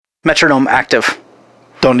Metronome active.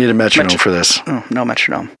 Don't need a metronome for this. Oh, no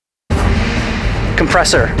metronome.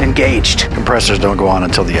 Compressor engaged. Compressors don't go on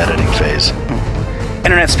until the editing phase.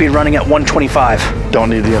 Internet speed running at 125.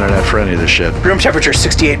 Don't need the internet for any of this shit. Room temperature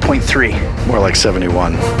 68.3. More like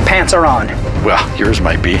 71. Pants are on. Well, yours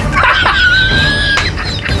might be.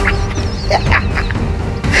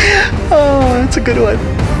 Oh, that's a good one.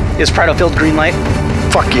 Is Prattlefield green light?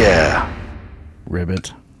 Fuck yeah.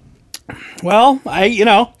 Ribbit. Well,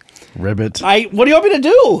 Ribbit. what do you want me to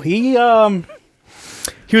do?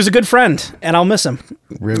 He was a good friend, and I'll miss him.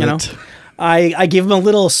 Ribbit. I gave him a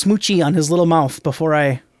little smoochie on his little mouth before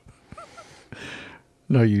I...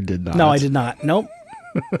 No, you did not. No, I did not. Nope.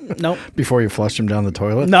 Nope. Before you flushed him down the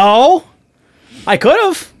toilet? No. I could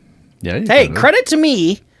have. Yeah, you Hey, could've. credit to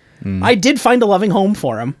me. I did find a loving home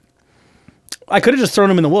for him. I could have just thrown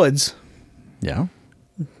him in the woods. Yeah.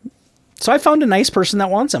 So I found a nice person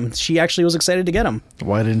that wants him. She actually was excited to get him.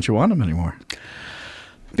 Why didn't you want him anymore?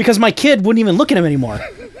 Because my kid wouldn't even look at him anymore.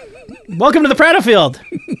 Welcome to the Prattlefield.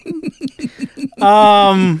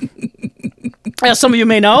 As some of you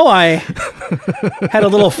may know, I had a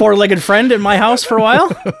little four-legged friend at my house for a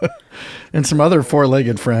while. And some other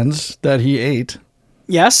four-legged friends that he ate.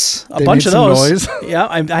 Yes, a They bunch made of some those. noise. Yeah,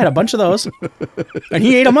 I had a bunch of those, and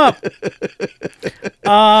he ate them up.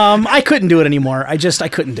 I couldn't do it anymore. I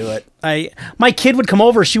couldn't do it. My kid would come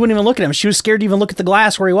over. She wouldn't even look at him. She was scared to even look at the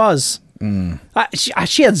glass where he was.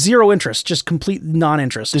 She had zero interest, just complete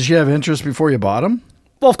non-interest. Did you have interest before you bought him?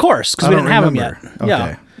 Well, of course, because we didn't have him yet. Okay.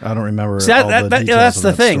 Yeah. I don't remember See, all the details that's of the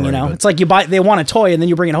that thing, story, but- It's like they want a toy, and then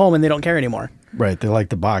you bring it home, and they don't care anymore. Right, they like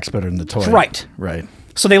the box better than the toy. Right. Right.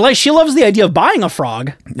 So she loves the idea of buying a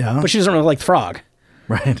frog, Yeah. but she doesn't really like the frog.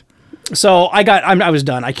 Right. So I was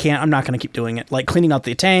done. I'm not going to keep doing it. Like cleaning out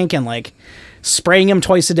the tank and like spraying him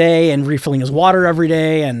twice a day and refilling his water every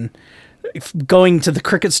day and going to the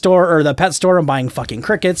cricket store or the pet store and buying fucking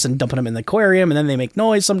crickets and dumping them in the aquarium and then they make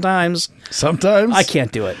noise sometimes. Sometimes? I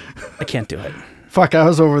can't do it. Fuck, I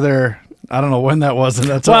was over there. I don't know when that was, and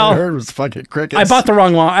that's all I heard was fucking crickets. I bought the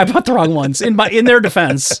wrong one. I bought the wrong ones. In their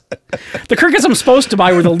defense, the crickets I'm supposed to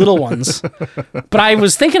buy were the little ones. But I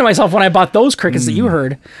was thinking to myself when I bought those crickets that you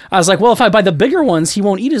heard, I was like, well, if I buy the bigger ones, he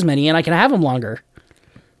won't eat as many, and I can have them longer.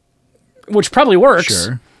 Which probably works.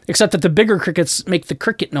 Sure. Except that the bigger crickets make the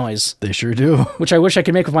cricket noise, They sure do. which I wish I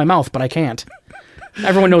could make with my mouth, but I can't.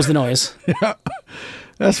 Everyone knows the noise.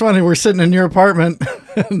 That's funny. We're sitting in your apartment,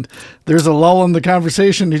 and there's a lull in the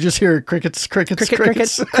conversation. You just hear crickets, crickets,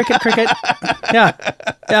 crickets. Cricket.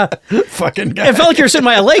 Yeah. Fucking guy. It felt like you were sitting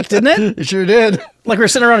by a lake, didn't it? It sure did. Like we were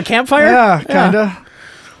sitting around a campfire? Yeah, kind of.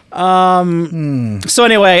 So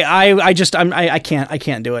anyway, I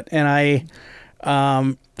can't do it. And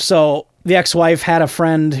so the ex-wife had a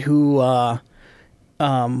friend who,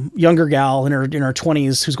 younger gal in her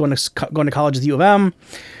 20s who's going to college at the U of M.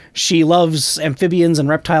 She loves amphibians and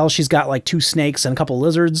reptiles. She's got like 2 snakes and a couple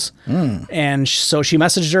lizards. And so she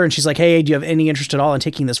messaged her and she's like, hey, do you have any interest at all in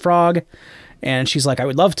taking this frog? And she's like, I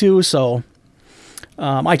would love to. So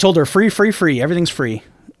I told her free. Everything's free.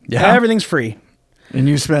 Yeah. Everything's free. And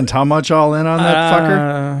you spent how much all in on that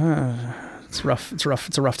fucker? It's rough.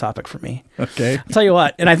 It's a rough topic for me. Okay. I'll tell you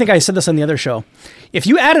what, and I think I said this on the other show. If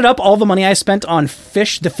you added up all the money I spent on the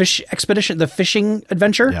fish expedition, the fishing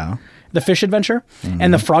adventure, Yeah. the fish adventure,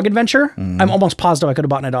 and the frog adventure, I'm almost positive I could have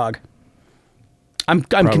bought a dog. I'm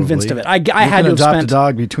convinced of it. I had to have adopt spent a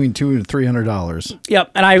dog between $200 and $300.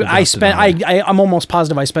 Yep, and I spent. I'm almost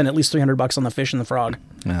positive I spent at least $300 on the fish and the frog.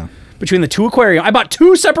 Yeah. Between the 2 aquariums, I bought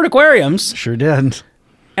 2 separate aquariums. Sure did.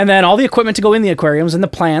 And then all the equipment to go in the aquariums and the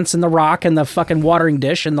plants and the rock and the fucking watering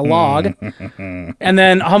dish and the log. And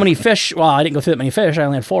then how many fish? Well, I didn't go through that many fish. I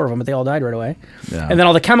only had 4 of them, but they all died right away. Yeah. And then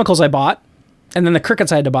all the chemicals I bought. And then the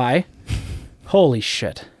crickets I had to buy. Holy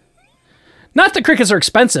shit. Not that crickets are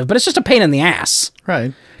expensive, but it's just a pain in the ass.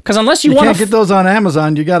 Right. Because unless you You want can't get those on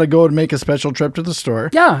Amazon. You got to go and make a special trip to the store.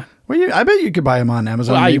 Yeah. Well, I bet you could buy them on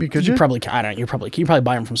Amazon. Well, maybe, could you? Probably, I don't know. You probably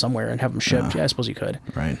buy them from somewhere and have them shipped. Yeah, I suppose you could.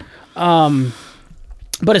 Right.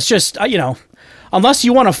 But it's just, unless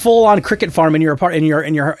you want a full-on cricket farm in your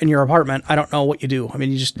apartment, I don't know what you do. I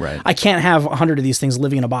mean, Right. I can't have 100 of these things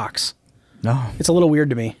living in a box. No, It's a little weird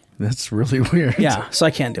to me. that's really weird. Yeah, so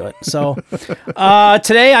I can't do it. So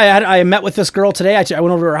today I met with this girl today. I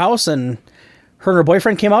went over to her house and her and her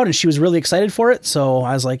boyfriend came out and she was really excited for it. So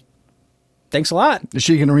I was like, thanks a lot. Is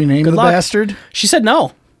she going to rename the luck. bastard? She said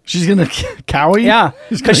no. She's going to Cowie? Yeah,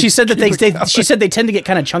 She's because gonna she said that keep it she said they tend to get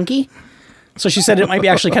kind of chunky. So she said it might be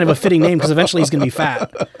actually kind of a fitting name because eventually he's going to be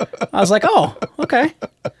fat. I was like, oh, okay.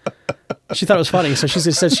 She thought it was funny, so she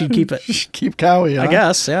said she'd keep it. Keep Cowie, huh? I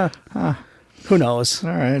guess, yeah. Who knows? All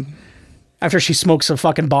right. After she smokes a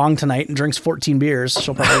fucking bong tonight and drinks 14 beers,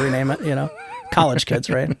 she'll probably rename it, College kids,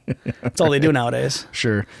 right? That's all they do nowadays.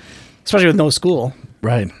 Sure. Especially with no school.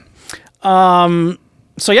 Right.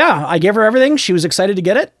 So yeah, I gave her everything. She was excited to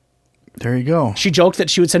get it. There you go. She joked that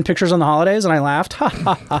she would send pictures on the holidays, and I laughed. Ha,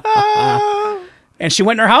 ha, ha, ha. And she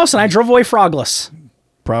went in her house, and I drove away frogless.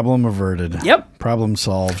 Problem averted. Yep. Problem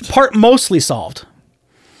solved. Mostly solved.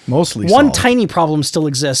 Mostly One solved. tiny problem still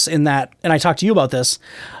exists in that, and I talked to you about this.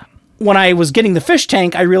 When I was getting the fish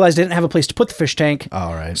tank, I realized I didn't have a place to put the fish tank.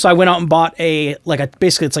 All right. So I went out and bought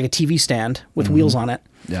basically it's like a TV stand with wheels on it.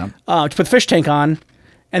 Yeah. To put the fish tank on.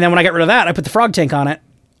 And then when I got rid of that, I put the frog tank on it.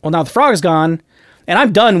 Well, now the frog is gone, and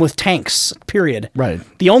I'm done with tanks, period. Right.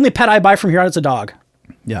 The only pet I buy from here out is a dog.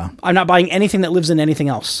 Yeah. I'm not buying anything that lives in anything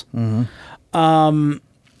else. Mm-hmm.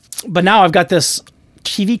 But now I've got this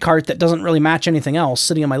TV cart that doesn't really match anything else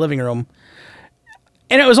sitting in my living room.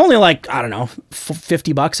 And it was only like, I don't know,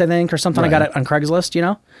 $50, I think, or something. Right. I got it on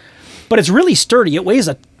Craigslist, But it's really sturdy. It weighs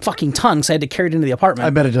a fucking ton because I had to carry it into the apartment. I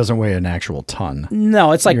bet it doesn't weigh an actual ton.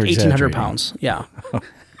 No, it's like 1,800 pounds. Yeah.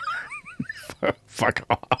 Fuck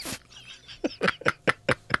off.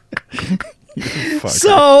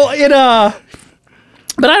 So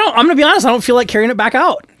but I'm going to be honest, I don't feel like carrying it back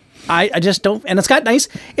out. I just don't. And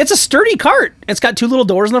it's a sturdy cart. It's got 2 little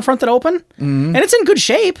doors in the front that open, and it's in good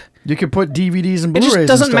shape. You could put DVDs and Blu-rays. It just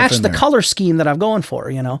doesn't match the there. color scheme that I'm going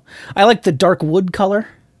for, I like the dark wood color.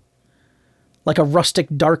 Like a rustic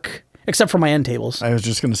dark, except for my end tables. I was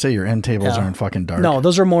just going to say your end tables aren't fucking dark. No,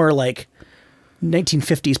 those are more like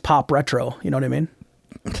 1950s pop retro. You know what I mean?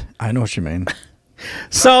 I know what you mean.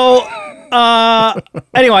 So,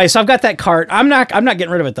 anyway, so I've got that cart. I'm not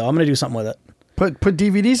getting rid of it though. I'm going to do something with it. Put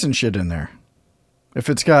DVDs and shit in there. If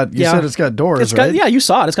it's got, you said it's got doors, right? Yeah, you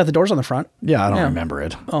saw it. It's got the doors on the front. Yeah, I don't remember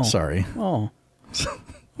it. Oh. Sorry. Oh.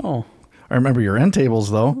 I remember your end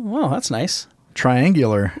tables though. Well, that's nice.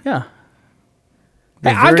 Triangular. Yeah.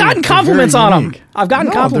 I've gotten compliments on them. I've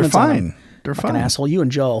gotten compliments on them. They're Fucking fine. asshole, you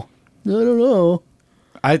and Joe. I don't know.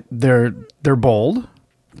 They're bold.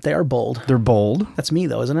 They are bold. They're bold. That's me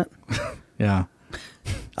though, isn't it? Yeah.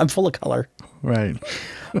 I'm full of color. Right.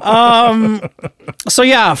 So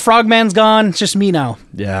yeah, Frogman's gone. It's just me now.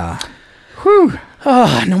 Yeah. Whew.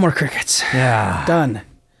 Oh, no more crickets. Yeah. Done.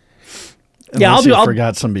 Unless you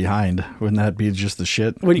forgot some behind. Wouldn't that be just the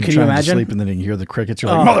shit? Can you imagine? To sleep and then you hear the crickets.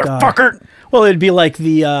 You're like, motherfucker. God. Well, it'd be like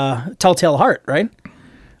the Telltale Heart, right?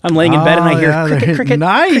 I'm laying in bed and I hear cricket,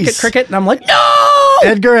 nice. cricket, and I'm like, no!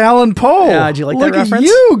 Edgar Allan Poe. Yeah, did you like that reference? Look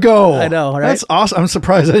at you go. I know, right? That's awesome. I'm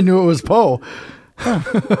surprised I knew it was Poe.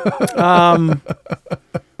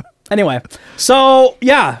 Anyway, so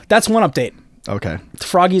yeah, that's one update. Okay.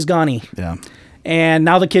 Froggy's gone-y. Yeah. And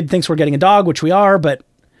now the kid thinks we're getting a dog, which we are, but...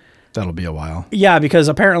 That'll be a while. Yeah, because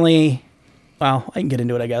apparently... Well, I can get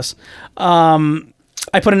into it, I guess.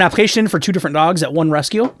 I put an application in for 2 different dogs at one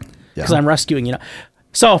rescue. Because I'm rescuing,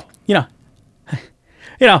 So,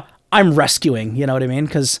 I'm rescuing, you know what I mean?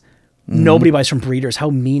 Because nobody buys from breeders. How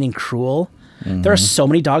mean and cruel. There are so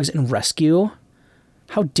many dogs in rescue.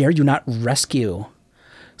 How dare you not rescue?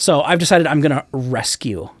 So I've decided I'm going to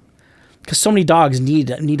rescue. Because so many dogs need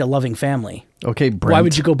a loving family. Okay, Brent. Why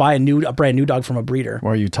would you go buy a brand new dog from a breeder?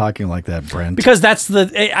 Why are you talking like that, Brent? Because that's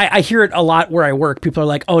I hear it a lot where I work. People are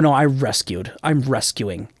like, oh no, I rescued. I'm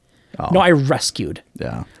rescuing. Oh. No, I rescued.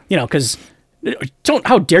 Yeah. Because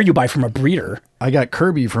how dare you buy from a breeder? I got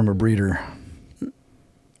Kirby from a breeder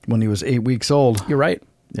when he was 8 weeks old. You're right.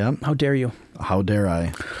 Yeah. How dare you? How dare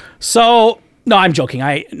I? So, no, I'm joking.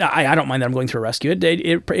 I don't mind that I'm going through a rescue.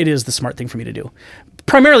 It is the smart thing for me to do.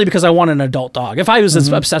 Primarily because I want an adult dog. If I was as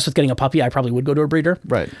obsessed with getting a puppy, I probably would go to a breeder.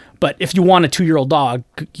 Right. But if you want a 2-year-old dog,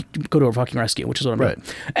 go to a fucking rescue, which is what I'm doing.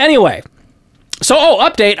 Right. Anyway, so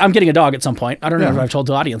update. I'm getting a dog at some point. I don't know if I've told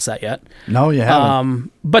the audience that yet. No, you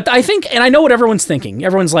haven't. But I think, and I know what everyone's thinking.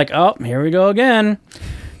 Everyone's like, oh, here we go again.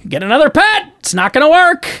 Get another pet. It's not going to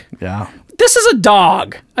work. Yeah. This is a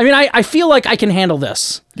dog. I mean, I feel like I can handle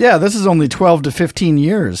this. Yeah, this is only 12 to 15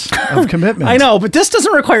 years of commitment. I know, but this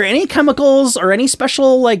doesn't require any chemicals or any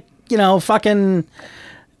special, fucking...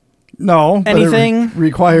 No, anything. But it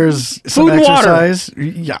requires some food and exercise. Water.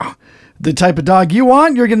 Yeah. The type of dog you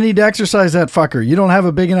want, you're going to need to exercise that fucker. You don't have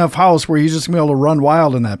a big enough house where you're just going to be able to run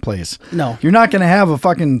wild in that place. No. You're not going to have a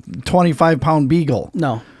fucking 25-pound beagle.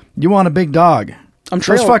 No. You want a big dog.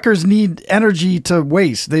 Those fuckers need energy to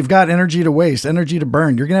waste. They've got energy to waste, energy to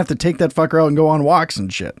burn. You're going to have to take that fucker out and go on walks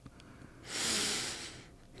and shit.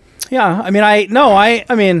 Yeah, I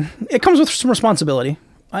mean, it comes with some responsibility.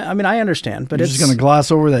 I understand, but you're just going to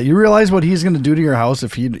gloss over that. You realize what he's going to do to your house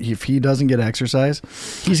if he doesn't get exercise?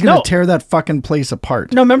 He's going to tear that fucking place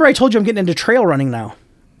apart. No, remember I told you I'm getting into trail running now.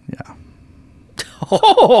 Yeah.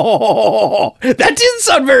 Oh, that didn't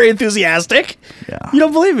sound very enthusiastic. Yeah. You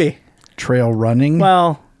don't believe me? Trail running.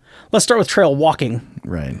 Well, let's start with trail walking.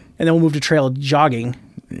 Right. And then we'll move to trail jogging.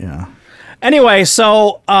 Yeah. Anyway,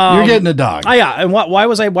 so... You're getting a dog. Oh, yeah. And why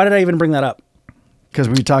did I even bring that up? Because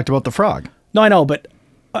we talked about the frog. No, I know, but...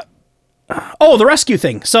 the rescue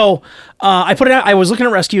thing. So I put it out. I was looking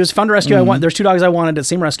at rescues, found a rescue. There's 2 dogs I wanted at the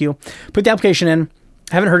same rescue. Put the application in.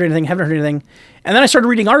 Haven't heard anything. And then I started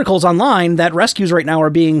reading articles online that rescues right now are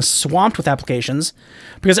being swamped with applications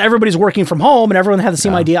because everybody's working from home and everyone had the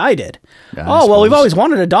same idea I did. Yeah, we've always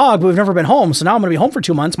wanted a dog, but we've never been home. So now I'm going to be home for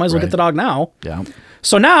 2 months. Might as well get the dog now. Yeah.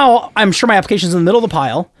 So now I'm sure my application's in the middle of the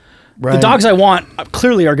pile. Right. The dogs I want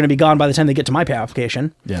clearly are going to be gone by the time they get to my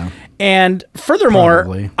application. Yeah. And furthermore,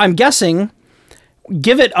 Probably. I'm guessing,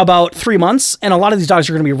 give it about 3 months, and a lot of these dogs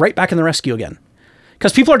are going to be right back in the rescue again.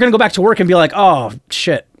 Because people are going to go back to work and be like, oh,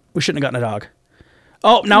 shit, we shouldn't have gotten a dog.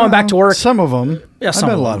 Oh, now I'm back to work. Some of them. Yeah, I bet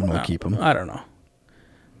a lot of them will keep them. I don't know.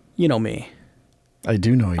 You know me. I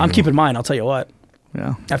do know you. I'm keeping mine, I'll tell you what.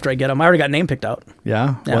 Yeah. After I get them. I already got a name picked out.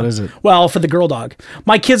 Yeah? What is it? Well, for the girl dog.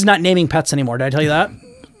 My kid's not naming pets anymore. Did I tell you that?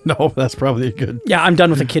 No, that's probably a good. Yeah, I'm done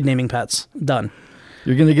with a kid naming pets. Done.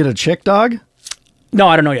 You're going to get a chick dog? No,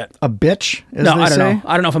 I don't know yet. A bitch, as No, they I don't say? know.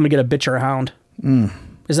 I don't know if I'm going to get a bitch or a hound. Isn't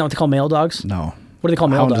that what they call male dogs? No. What do they call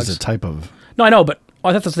male Hound dogs? is a type of... No, I know, but I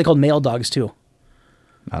thought that's what they called male dogs too.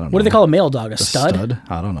 I don't know. What do they call a male dog? A stud? Stud?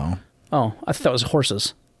 I don't know. Oh, I thought that was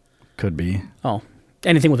horses. Could be. Oh,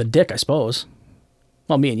 anything with a dick, I suppose.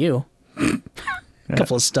 Well, me and you. A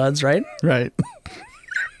couple of studs, right? Right.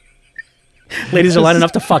 Ladies are lining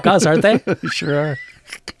up to fuck us, aren't they? Sure are.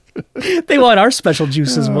 They want our special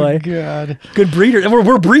juices, boy. God. Good breeder.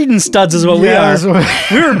 We're breeding studs is what we are.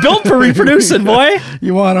 We were built for reproducing, boy.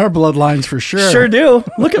 You want our bloodlines for sure. Sure do.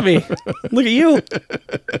 Look at me. Look at you.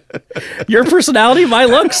 Your personality, my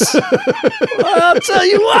looks. I'll tell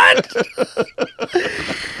you what.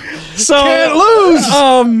 So Can't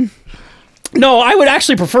lose. No, I would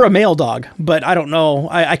actually prefer a male dog, but I don't know.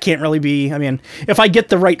 I can't really be. I mean, if I get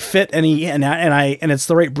the right fit and it's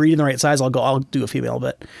the right breed and the right size, I'll do a female.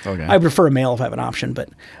 But Okay. I prefer a male if I have an option. But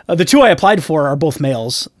the 2 I applied for are both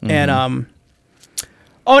males. And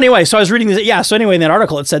anyway, so I was reading this. Yeah. So anyway, in that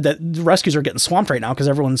article, it said that the rescues are getting swamped right now because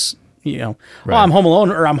everyone's well, I'm home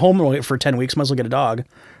alone or I'm home for 10 weeks. Might as well get a dog,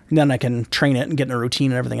 and then I can train it and get in a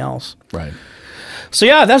routine and everything else. Right. So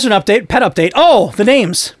yeah, that's an update. Pet update. Oh, the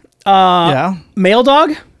names. Yeah. Male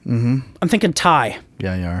dog? Mm-hmm. I'm thinking Ty.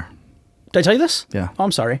 Yeah, you are. Did I tell you this? Yeah. Oh,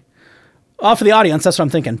 I'm sorry. For the audience, that's what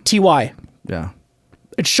I'm thinking. TY. Yeah.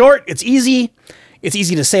 It's short. It's easy. It's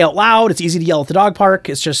easy to say out loud. It's easy to yell at the dog park.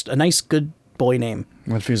 It's just a nice, good boy name.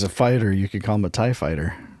 What if he's a fighter? You could call him a TIE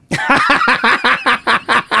fighter.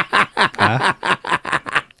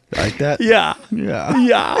 Like that? Yeah. Yeah.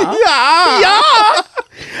 Yeah.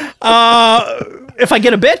 Yeah. If I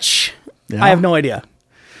get a bitch, Yeah. I have no idea.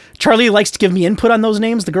 Charlie likes to give me input on those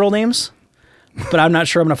names, the girl names, but I'm not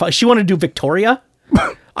sure I'm going to follow. She wanted to do Victoria.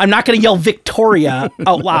 I'm not going to yell Victoria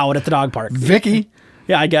out loud at the dog park. Vicky.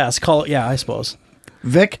 Yeah, I guess. Call it. Yeah, I suppose.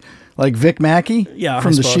 Vic. Like Vic Mackey? Yeah,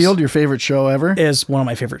 From I The suppose. Shield, your favorite show ever? Is one of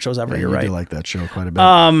my favorite shows ever. Yeah, You're you right. do like that show quite a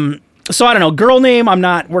bit. So I don't know. Girl name, I'm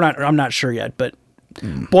not sure yet, but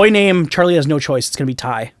boy name, Charlie has no choice. It's going to be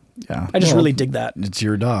Ty. Yeah. I just really dig that. It's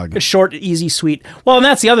your dog. It's short, easy, sweet. Well, and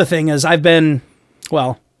that's the other thing is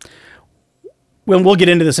we'll get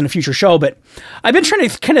into this in a future show, but I've been trying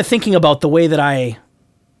to kind of thinking about the way that I,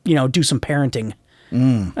 do some parenting.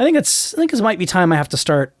 I think it might be time I have to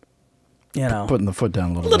start, Putting the foot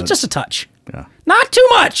down a little bit. just a touch. Yeah. Not too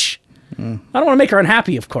much. I don't want to make her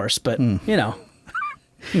unhappy, of course, but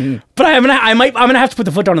But I'm gonna have to put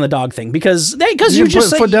the foot down on the dog thing because you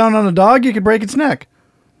just put foot down on a dog, you could break its neck.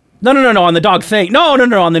 No, on the dog thing. No,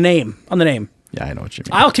 on the name. Yeah, I know what you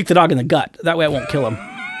mean. I'll kick the dog in the gut. That way I won't kill him.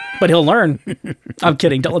 But he'll learn. I'm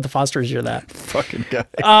kidding. Don't let the Fosters hear that. Fucking guy.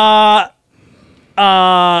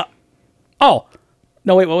 Oh.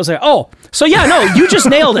 No, wait, what was I? Oh. So yeah, no, you just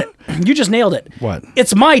nailed it. You just nailed it. What?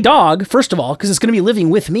 It's my dog, first of all, because it's going to be living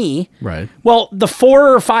with me. Right. Well, the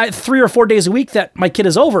 3 or 4 days a week that my kid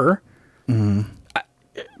is over,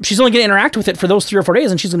 she's only going to interact with it for those 3 or 4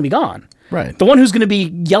 days and she's going to be gone. Right. The one who's going to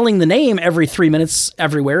be yelling the name every 3 minutes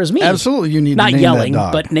everywhere is me. Absolutely, you need not to name yelling,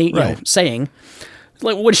 that dog. but saying.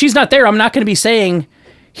 Like when she's not there, I'm not going to be saying,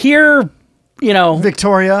 "Here,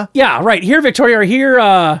 Victoria." Yeah, right. Here, Victoria, or here,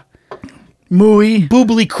 Mooey.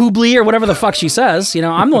 Boobly Koobly, or whatever the fuck she says.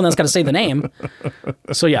 I'm the one that's got to say the name.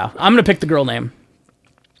 So yeah, I'm going to pick the girl name,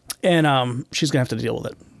 and she's going to have to deal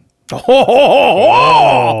with it.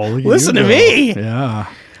 Oh, listen to me. Yeah.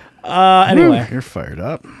 Anyway, you're fired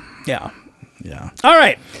up. yeah. Yeah. All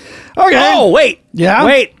right. Okay. Oh, wait. Yeah?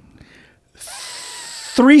 Wait.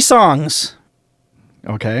 3 songs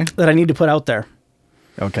Okay. that I need to put out there.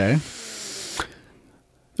 Okay.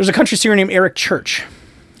 There's a country singer named Eric Church.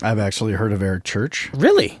 I've actually heard of Eric Church.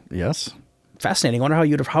 Really? Yes. Fascinating. I wonder how would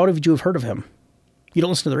you have heard of him? You don't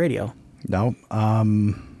listen to the radio. No.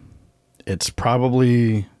 It's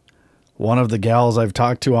probably one of the gals I've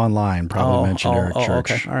talked to online probably mentioned Eric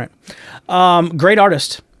Church. Okay. All right. Great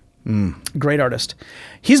artist. Great artist.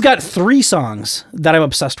 He's got 3 songs that I'm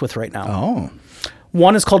obsessed with right now. Oh.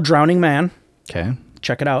 One is called Drowning Man. Okay.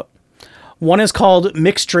 Check it out. One is called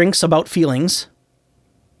Mixed Drinks About Feelings.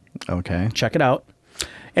 Okay. Check it out.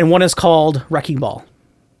 And one is called Wrecking Ball.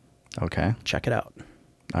 Okay. Check it out.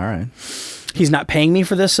 All right. He's not paying me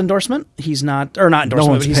for this endorsement. He's not, or not endorsement.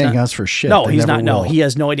 No one's but he's paying not, us for shit. No, They he's never not. No, will. he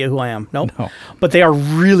has no idea who I am. Nope. No. But they are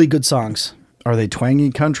really good songs. Are they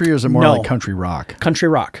twangy country or is it more No. like country rock? Country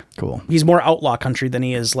rock. Cool. He's more outlaw country than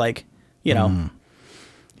he is like, you know,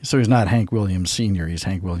 So he's not Hank Williams Sr., he's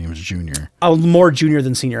Hank Williams Jr. More junior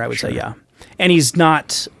than senior, I would say. Yeah. And he's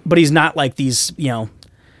not like these,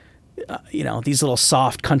 these little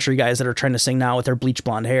soft country guys that are trying to sing now with their bleach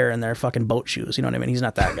blonde hair and their fucking boat shoes. You know what I mean? He's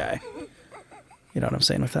not that guy. You know what I'm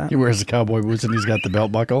saying with that? He wears the cowboy boots and he's got the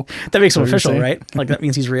belt buckle. That makes him What you're official, saying? right? Like that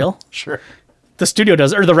means he's real. Sure. The studio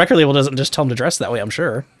does, or the record label doesn't just tell him to dress that way, I'm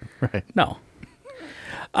sure. Right. No.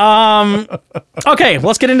 Okay,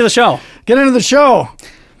 let's get into the show. Get into the show.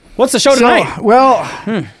 What's the show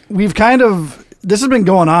tonight? We've kind of, this has been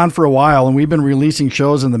going on for a while and we've been releasing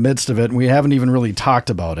shows in the midst of it and we haven't even really talked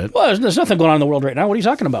about it. Well, there's nothing going on in the world right now. What are you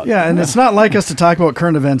talking about? Yeah, and it's not like us to talk about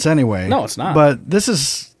current events anyway. No, it's not. But this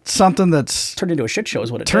is something that's Turned into a shit show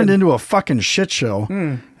is what it turned did. into a fucking shit show.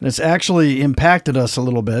 And it's actually impacted us a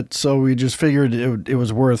little bit. So we just figured it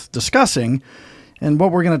was worth discussing. And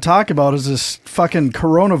what we're going to talk about is this fucking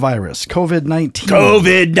coronavirus, COVID-19.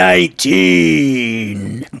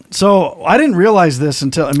 COVID-19. So I didn't realize this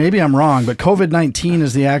until, and maybe I'm wrong, but COVID-19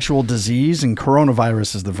 is the actual disease and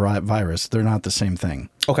coronavirus is the virus. They're not the same thing.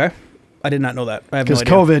 Okay. I did not know that. I have no Because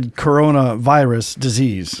idea. COVID, coronavirus,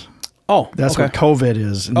 disease. Oh, That's okay. what COVID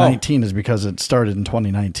is. 19 is because it started in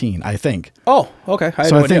 2019, I think. Oh, okay. I had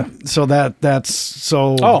So no I idea. think, so that's,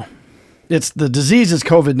 so Oh, it's the disease is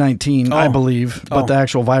COVID-19, I believe, but Oh. the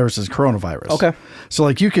actual virus is coronavirus. Okay. So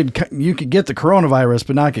like you could get the coronavirus,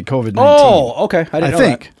 but not get COVID-19. oh, okay. I didn't know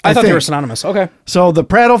think. that. I thought they think. were synonymous. Okay. So the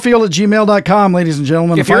Prattlefield@gmail.com, ladies and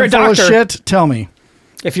gentlemen. If you're I'm a full of doctor- shit, tell me.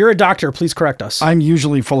 If you're a doctor, please correct us. I'm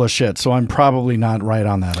usually full of shit, so I'm probably not right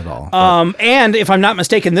on that at all. And if I'm not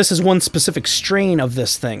mistaken, this is one specific strain of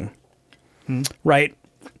this thing, right?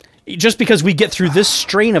 Just because we get through this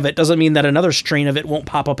strain of it doesn't mean that another strain of it won't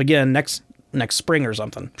pop up again next spring or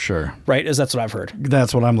something, Sure. right? That's what I've heard.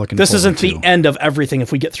 That's what I'm looking This forward isn't to. the end of everything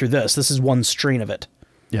if we get through this. This is one strain of it.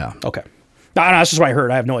 Yeah. Okay. No, that's just what I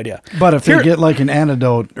heard. I have no idea. But if Here- they get like an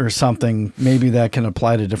antidote or something, maybe that can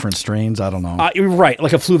apply to different strains. I don't know. You're right,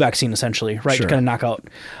 like a flu vaccine, essentially, right? Sure. To kind of knock out.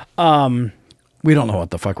 We don't know what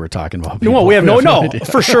the fuck we're talking about. No, people. we have no, idea.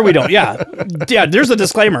 for sure we don't. Yeah. Yeah, there's a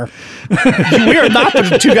disclaimer. We are not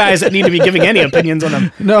the 2 guys that need to be giving any opinions on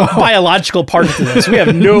a biological part of this. We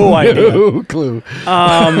have no idea. No clue.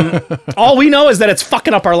 All we know is that it's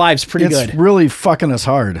fucking up our lives pretty It's good. really fucking us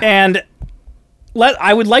hard. And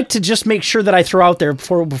I would like to just make sure that I throw out there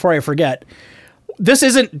before I forget. This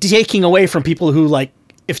isn't taking away from people who, like,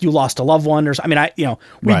 if you lost a loved one or something. I mean,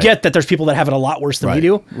 we Right. get that there's people that have it a lot worse than we Right,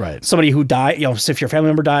 do. right. Somebody who died, so if your family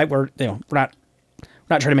member died, we're not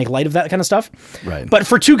trying to make light of that kind of stuff. Right. But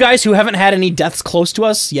for 2 guys who haven't had any deaths close to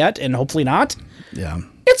us yet, and hopefully not, Yeah.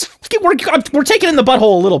 we're taking it in the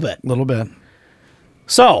butthole a little bit. A little bit.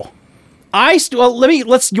 So, let's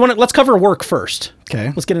cover work first.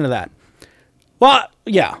 Okay. Let's get into that. Well,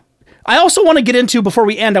 yeah. I also want to get into, before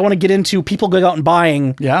we end, I want to get into people going out and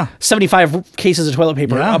buying 75 cases of toilet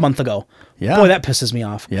paper a month ago. Yeah. Boy, that pisses me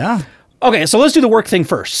off. Yeah. Okay, so let's do the work thing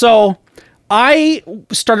first. So I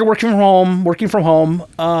started working from home.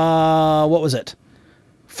 What was it?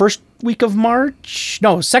 First week of March?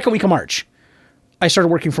 No, second week of March. I started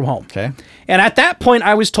working from home. Okay. And at that point,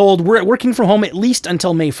 I was told we're working from home at least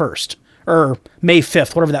until May 1st or May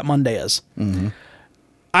 5th, whatever that Monday is. Mm-hmm.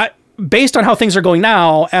 Based on how things are going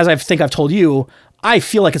now, as I think I've told you, I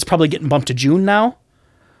feel like it's probably getting bumped to June now.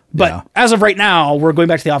 But as of right now, we're going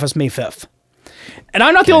back to the office May 5th. And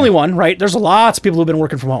I'm not the only one, right? There's lots of people who've been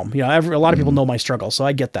working from home. A lot of people know my struggle, so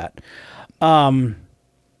I get that.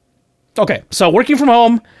 Okay, so working from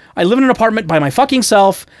home, I live in an apartment by my fucking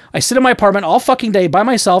self. I sit in my apartment all fucking day by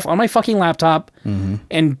myself on my fucking laptop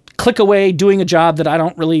and click away doing a job that I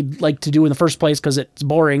don't really like to do in the first place because it's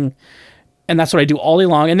boring. And that's what I do all day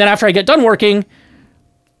long. And then after I get done working,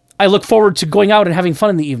 I look forward to going out and having fun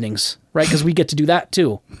in the evenings, right? Because we get to do that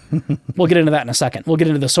too. We'll get into that in a second. We'll get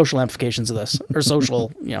into the social implications of this, or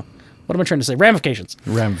social, what am I trying to say? Ramifications.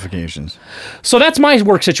 So that's my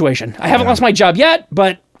work situation. I haven't lost my job yet,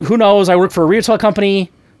 but who knows? I work for a retail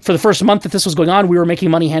company. For the first month that this was going on, we were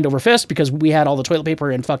making money hand over fist because we had all the toilet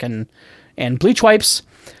paper and bleach wipes.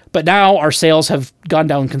 But now our sales have gone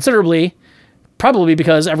down considerably, probably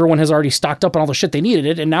because everyone has already stocked up on all the shit they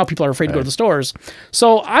needed, and now people are afraid to go to the stores.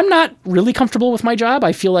 So I'm not really comfortable with my job.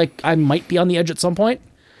 I feel like I might be on the edge at some point,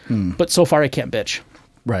 but so far I can't bitch.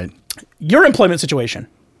 Right. Your employment situation.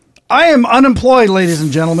 I am unemployed, ladies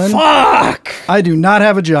and gentlemen. Fuck! I do not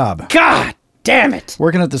have a job. God damn it!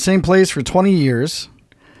 Working at the same place for 20 years,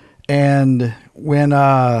 and when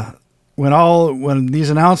these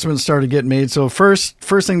announcements started getting made, so first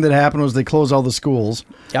thing that happened was they closed all the schools.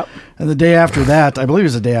 Yep. And the day after that, I believe it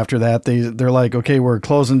was the day after that, they're like, okay, we're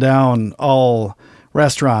closing down all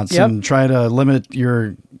restaurants and try to limit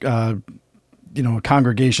your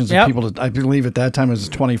congregations of people to, I believe at that time it was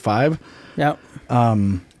 25. Yep.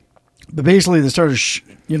 But basically they started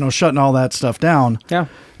shutting all that stuff down. Yeah.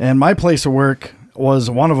 And my place of work was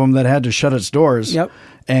one of them that had to shut its doors. Yep.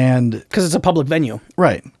 And because it's a public venue.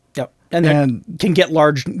 Right. Yep. And can get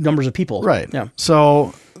large numbers of people. Right. Yeah.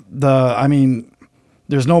 So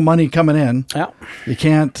there's no money coming in. Yeah. You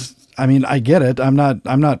can't. I get it. I'm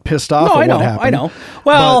not pissed off at what happened. I know.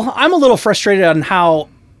 Well, I'm a little frustrated on how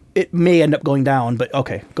it may end up going down, but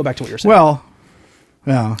okay, go back to what you're saying. Well,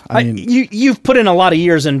 yeah. You've put in a lot of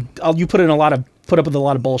years, and you put up with a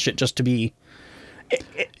lot of bullshit just to be.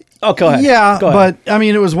 Oh, go ahead. Yeah, go ahead. But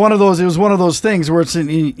it was one of those things where it's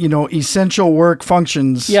essential work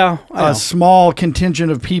functions. Yeah, a small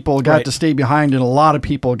contingent of people got to stay behind, and a lot of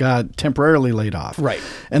people got temporarily laid off. Right,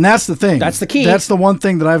 and that's the thing. That's the key. That's the one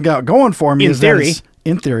thing that I've got going for me.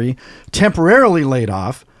 In theory, temporarily laid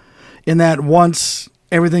off. In that once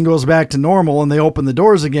everything goes back to normal and they open the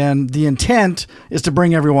doors again, the intent is to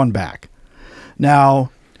bring everyone back.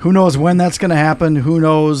 Now, who knows when that's going to happen? Who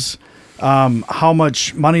knows? How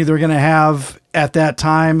much money they're going to have at that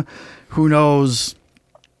time. Who knows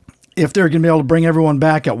if they're going to be able to bring everyone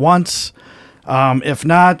back at once. If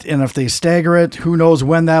not, and if they stagger it, who knows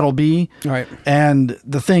when that'll be. Right. And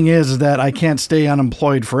the thing is that I can't stay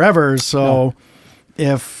unemployed forever. So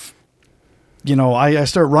if, I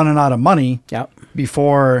start running out of money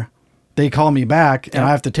before they call me back and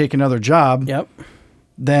I have to take another job,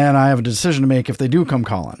 then I have a decision to make if they do come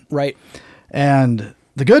calling. Right. And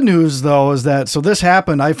the good news, though, is that, so this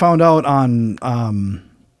happened, I found out on,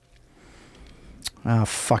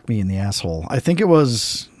 fuck me in the asshole. I think it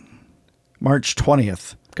was March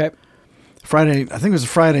 20th. Okay. Friday, I think it was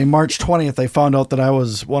Friday, March 20th, I found out that I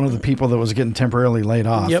was one of the people that was getting temporarily laid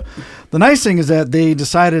off. Yep. The nice thing is that they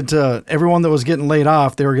decided to, everyone that was getting laid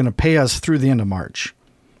off, they were going to pay us through the end of March.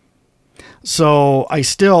 So I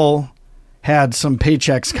still had some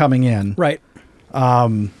paychecks coming in. Right. At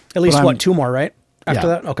least, 2 more, right? After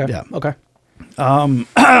that? Okay. Yeah. Okay.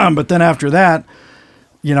 But then after that,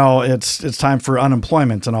 it's time for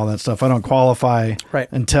unemployment and all that stuff. I don't qualify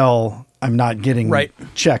until I'm not getting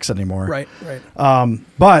checks anymore. Right.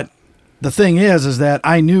 But the thing is that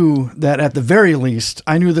I knew that at the very least,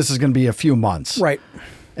 I knew this is going to be a few months. Right.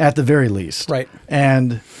 At the very least. Right.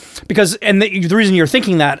 And because, the reason you're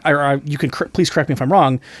thinking that, or you can please correct me if I'm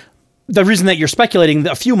wrong, the reason that you're speculating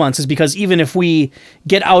a few months is because even if we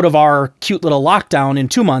get out of our cute little lockdown in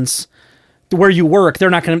 2 months, where you work,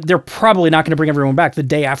 they're probably not going to bring everyone back the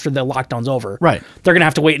day after the lockdown's over. Right. They're going to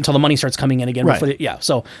have to wait until the money starts coming in again. Right.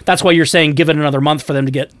 So that's why you're saying give it another month for them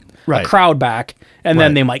to get a crowd back, and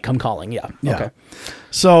then they might come calling. Yeah. Okay.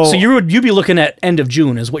 So you'd be looking at end of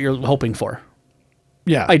June is what you're hoping for.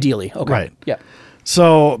 Yeah. Ideally. Okay. Right. Yeah.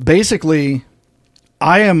 So basically,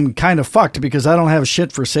 I am kind of fucked because I don't have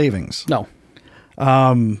shit for savings. No.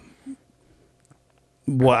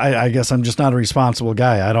 Well, I guess I'm just not a responsible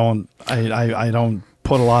guy. I don't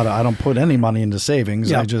put any money into savings.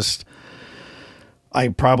 Yeah. I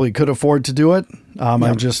probably could afford to do it.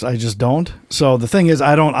 I just don't. So the thing is,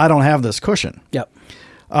 I don't have this cushion. Yep.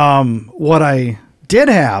 What I did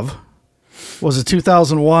have was a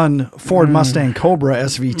 2001 Ford Mustang Cobra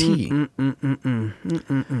SVT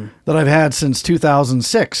that I've had since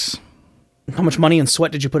 2006. How much money and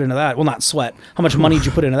sweat did you put into that? Well, not sweat. How much money did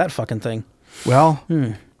you put into that fucking thing? Well,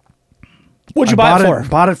 what'd you buy it for?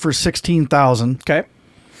 Bought it for $16,000. Okay.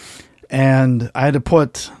 And I had to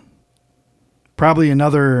put probably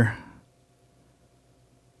another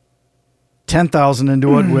 $10,000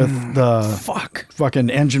 into it with the fucking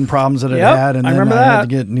engine problems that it had, and then I had to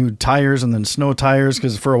get new tires and then snow tires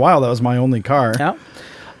because for a while that was my only car. Yeah,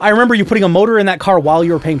 I remember you putting a motor in that car while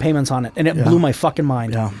you were paying payments on it, and it blew my fucking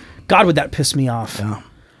mind. Yeah. God, would that piss me off? Yeah.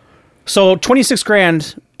 So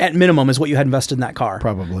 $26,000 at minimum is what you had invested in that car,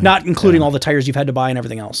 probably not including all the tires you've had to buy and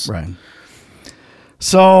everything else. Right.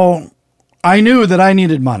 So I knew that I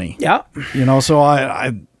needed money. Yeah. You know, so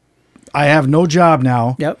I have no job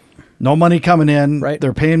now. Yep. No money coming in. Right.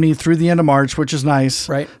 They're paying me through the end of March, which is nice.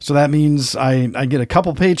 Right. So that means I get a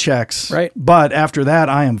couple paychecks. Right. But after that,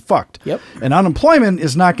 I am fucked. Yep. And unemployment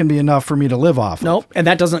is not going to be enough for me to live off Nope. And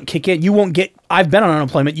that doesn't kick in. You won't get, I've been on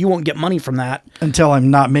unemployment. You won't get money from that. Until I'm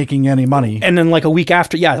not making any money. And then like a week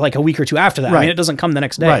after, like a week or two after that. Right. I mean, it doesn't come the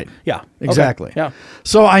next day. Right. Yeah. Exactly. Okay. Yeah.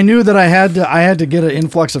 So I knew that I had to get an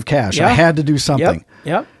influx of cash. Yeah. I had to do something.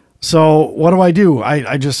 Yep. So what do?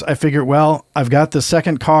 I figured, well, I've got the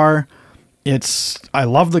second car. I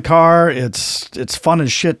love the car. It's fun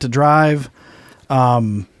as shit to drive.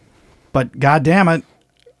 But God damn it.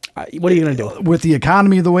 What are you going to do? With the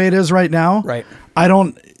economy the way it is right now. Right.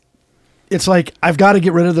 It's like, I've got to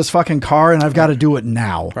get rid of this fucking car and I've got to do it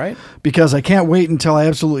now. Right. Because I can't wait until I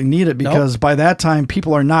absolutely need it because by that time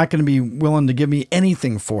people are not going to be willing to give me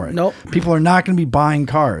anything for it. Nope. People are not going to be buying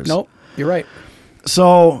cars. Nope. You're right.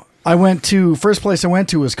 So first place I went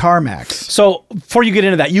to was CarMax. So before you get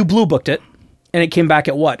into that, you blue booked it. And it came back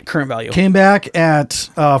at what current value? Came back at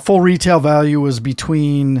full retail value was about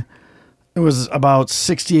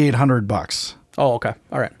 $6,800. Oh, okay.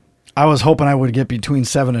 All right. I was hoping I would get between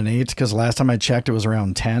 7 and 8 because last time I checked it was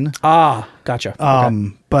around 10. Ah, gotcha.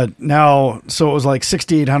 Okay. But now, so it was like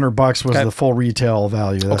 $6,800 was the full retail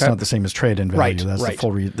value. That's not the same as trade-in value. Right. That's the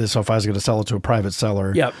full. So if I was going to sell it to a private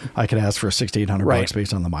seller, I could ask for $6,800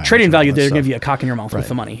 based on the mileage. Trade-in value, they're going to give you a cock in your mouth with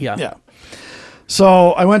the money. Yeah. Yeah.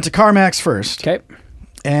 So I went to CarMax first. Okay.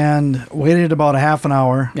 And waited about a half an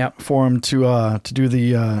hour for him to do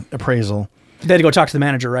the appraisal. They had to go talk to the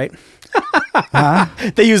manager, right?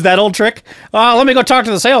 They use that old trick. Let me go talk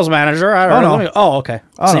to the sales manager. I don't know. Okay.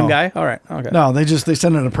 Same guy. All right. Okay. No, they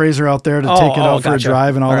send an appraiser out there to take it out for a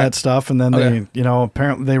drive and all that stuff, and then they,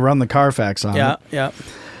 apparently they run the Carfax on it. Yeah.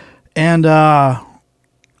 And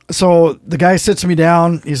so the guy sits me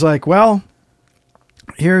down. He's like, "Well,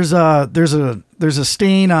 there's a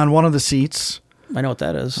stain on one of the seats." I know what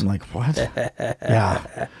that is. I'm like, "What?"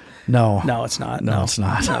 Yeah. No, it's not. No, it's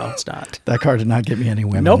not. No, it's not. That car did not get me any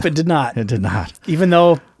women. Nope, it did not. It did not. Even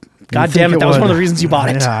though, God damn it, that was one of the reasons you bought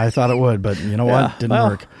it. Yeah, I thought it would, but you know what? Didn't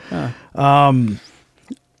work.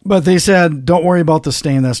 But they said, don't worry about the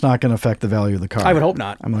stain. That's not going to affect the value of the car. I would hope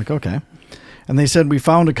not. I'm like, okay. And they said, we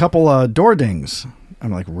found a couple of door dings.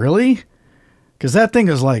 I'm like, really? Because that thing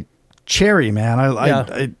is like cherry, man.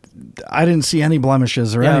 I didn't see any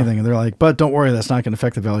blemishes or anything. And they're like, but don't worry, that's not going to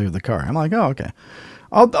affect the value of the car. I'm like, oh, okay.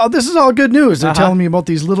 This is all good news. They're telling me about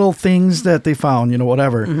these little things that they found,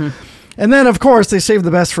 whatever. Mm-hmm. And then, of course, they saved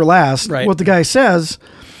the best for last. Right. What the guy says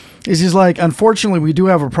is he's like, unfortunately, we do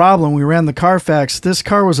have a problem. We ran the Carfax. This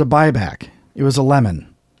car was a buyback. It was a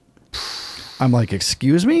lemon. I'm like,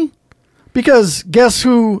 excuse me? Because guess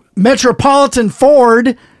who? Metropolitan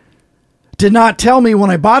Ford did not tell me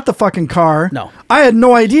when I bought the fucking car. No. I had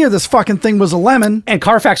no idea this fucking thing was a lemon. And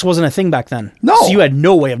Carfax wasn't a thing back then. No. So you had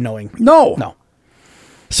no way of knowing. No.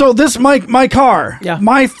 So this, my car,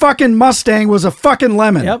 my fucking Mustang was a fucking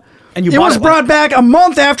lemon. Yep. And it was brought back a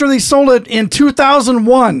month after they sold it in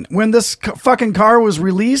 2001 when this fucking car was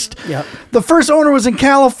released. Yep. The first owner was in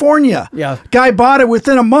California. Yeah. Guy bought it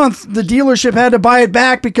within a month. The dealership had to buy it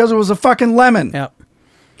back because it was a fucking lemon. Yep.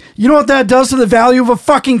 You know what that does to the value of a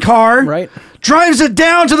fucking car? Right. Drives it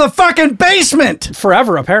down to the fucking basement.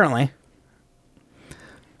 Forever, apparently.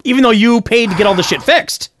 Even though you paid to get all the shit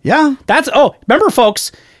fixed. Yeah. Remember,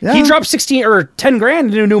 folks, he dropped 16 or 10 grand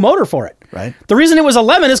into a new motor for it. Right. The reason it was a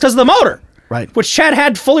lemon is because of the motor. Right. Which Chad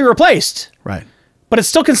had fully replaced. Right. But it's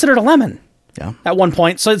still considered a lemon. Yeah. At one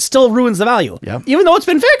point, so it still ruins the value. Yeah. Even though it's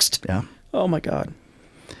been fixed. Yeah. Oh my God.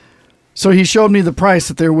 So he showed me the price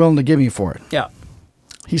that they were willing to give me for it. Yeah.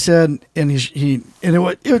 He said, and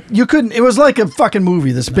it was like a fucking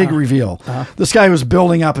movie, this big reveal. This guy was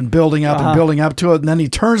building up and building up and building up to it. And then he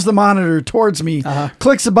turns the monitor towards me,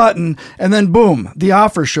 clicks a button, and then boom, the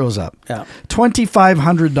offer shows up. Yeah.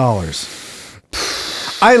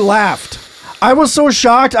 $2,500. I laughed. I was so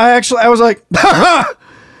shocked. I was like, I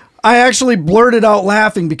actually blurted out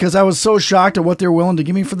laughing because I was so shocked at what they were willing to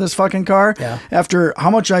give me for this fucking car. Yeah. After how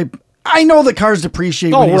much I know the cars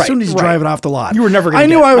depreciate as soon as you drive it off the lot. You were never going to I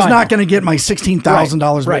knew I was not going to get my $16,000 back,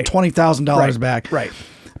 $20,000 back. Right.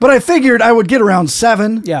 But I figured I would get around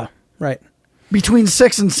 $7,000. Yeah. Right. between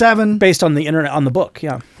 6 and 7. Based on the internet, on the book,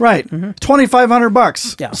 yeah. Right.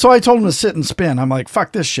 $2,500. Yeah. So I told them to sit and spin. I'm like,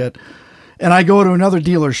 fuck this shit. And I go to another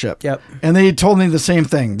dealership. Yep. And they told me the same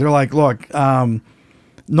thing. They're like, look,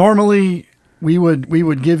 normally we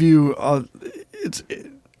would give you around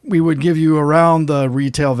the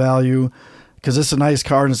retail value, because it's a nice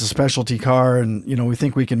car and it's a specialty car, and we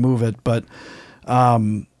think we can move it, but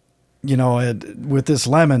with this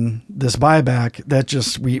lemon, this buyback, that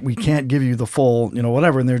just we can't give you the full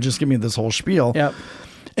whatever, and they're just giving me this whole spiel. Yep.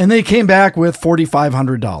 And they came back with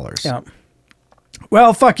 $4,500. Yeah.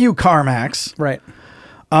 Well, fuck you, CarMax. Right.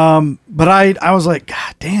 But I was like,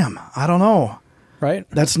 God damn, I don't know. Right.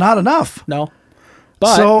 That's not enough. No.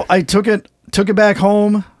 But so I took it back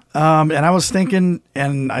home, and I was thinking,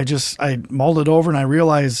 and I mulled it over, and I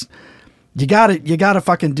realized you gotta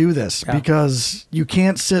fucking do this, because you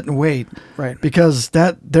can't sit and wait. Right. Because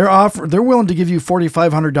they're willing to give you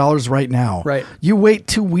 $4,500 right now. Right. You wait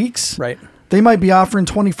 2 weeks. Right. They might be offering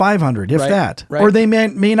 $2,500, if that. Right. Or they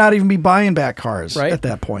may not even be buying back cars at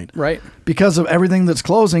that point. Right. Because of everything that's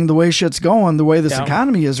closing, the way shit's going, the way this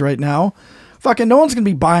economy is right now, fucking no one's going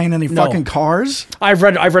to be buying any fucking cars. I've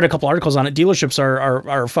read a couple articles on it. Dealerships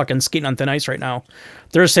are fucking skating on thin ice right now.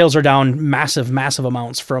 Their sales are down massive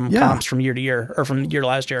amounts from comps from year to year, or from year to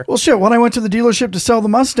last year. Well, shit, when I went to the dealership to sell the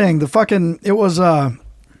Mustang, it was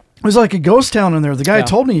like a ghost town in there. The guy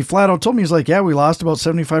told me, he flat out told me, he's like, yeah, we lost about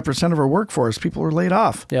 75% of our workforce. People were laid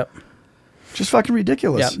off. Yep. Just fucking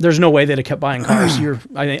ridiculous. Yeah. There's no way they'd have kept buying cars.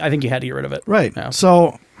 I think you had to get rid of it. Right.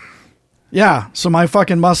 Yeah. So my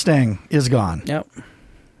fucking Mustang is gone. Yep.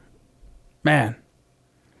 Man.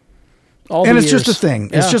 And it's just a thing.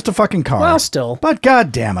 Yeah. It's just a fucking car. Well, still. But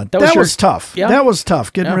god damn it. That was tough. Yeah. That was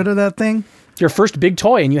tough. Getting rid of that thing. Your first big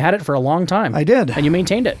toy, and you had it for a long time. I did. And you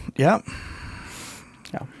maintained it. Yep.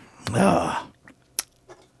 Yeah.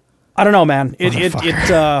 I don't know, man. And you're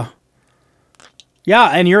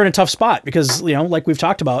in a tough spot because, like we've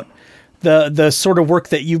talked about, the sort of work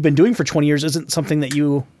that you've been doing for 20 years isn't something that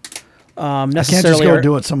you necessarily... I can't just go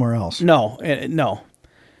do it somewhere else. No.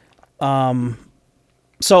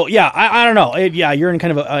 So yeah, I don't know. You're in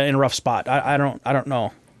kind of in a rough spot. I don't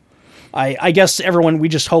know. I guess we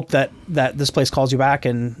just hope that this place calls you back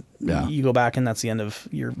and you go back, and that's the end of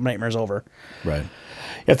your nightmares over. Right.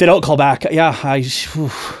 If they don't call back, no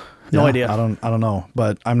idea. I don't know,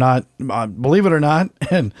 but I'm not, believe it or not,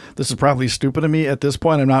 and this is probably stupid of me at this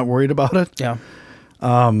point, I'm not worried about it. Yeah.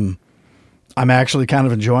 I'm actually kind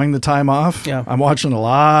of enjoying the time off. Yeah. I'm watching a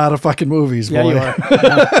lot of fucking movies, boy. Yeah, you are.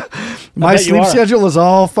 Yeah. My sleep schedule is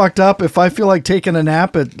all fucked up. If I feel like taking a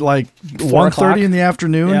nap at like 1:30 in the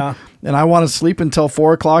afternoon, and I want to sleep until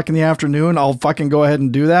 4 o'clock in the afternoon, I'll fucking go ahead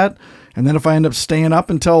and do that. And then if I end up staying up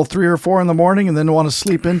until 3 or 4 in the morning and then want to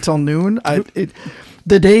sleep until noon,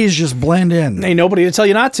 the days just blend in. Ain't nobody to tell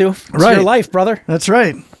you not to. It's your life, brother. That's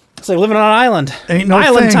right. It's like living on an island. Ain't no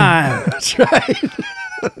island thing. time. That's right.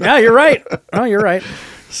 Yeah, you're right. Oh, you're right.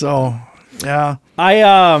 So, yeah.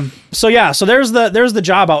 So there's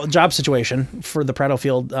the job situation for the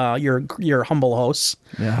Prattlefield, your humble hosts.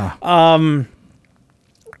 Yeah.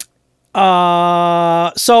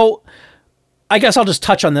 So I guess I'll just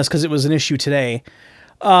touch on this because it was an issue today.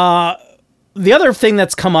 The other thing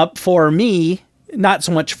that's come up for me, not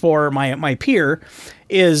so much for my peer,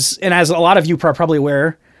 is, and as a lot of you are probably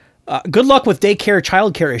aware, good luck with daycare,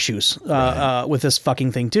 childcare issues with this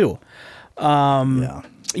fucking thing too.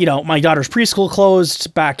 My daughter's preschool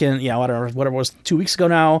closed back in, whatever it was, 2 weeks ago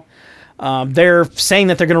now. They're saying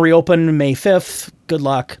that they're going to reopen May 5th. Good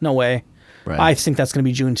luck. No way. Right. I think that's going to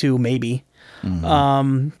be June 2, maybe.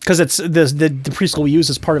 Because it's the preschool we use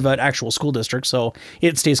is part of an actual school district, so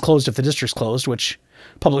it stays closed if the district's closed, which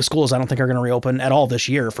public schools I don't think are going to reopen at all this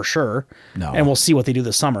year for sure. No. And we'll see what they do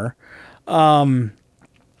this summer.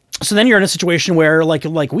 So then you're in a situation where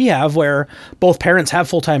like we have, where both parents have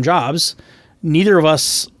full-time jobs. Neither of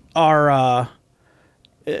us are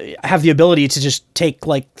have the ability to just take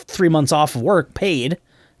like 3 months off of work paid.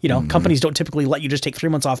 Companies don't typically let you just take 3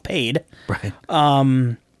 months off paid. Right.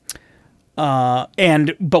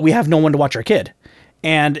 But we have no one to watch our kid.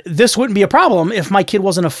 And this wouldn't be a problem if my kid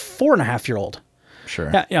wasn't a 4.5-year-old.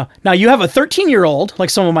 Sure. Yeah. Now you have a 13-year-old,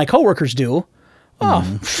 like some of my coworkers do.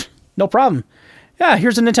 Oh, no problem. Yeah,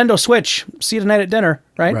 here's a Nintendo Switch. See you tonight at dinner,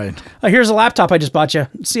 right? Right. Here's a laptop I just bought you.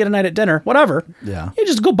 See you tonight at dinner. Whatever. Yeah. You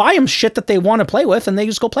just go buy them shit that they want to play with, and they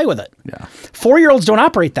just go play with it. Yeah. 4-year-olds don't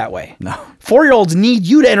operate that way. No. 4-year-olds need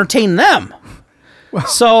you to entertain them.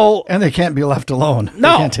 Well, and they can't be left alone.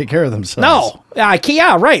 No. They can't take care of themselves. No.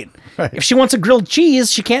 Yeah, right. Right. If she wants a grilled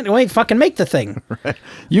cheese, she can't fucking make the thing. Right.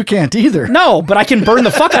 You can't either. No, but I can burn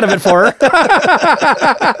the fuck out of it for her.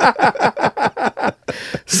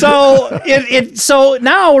 So so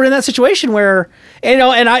now we're in that situation where, I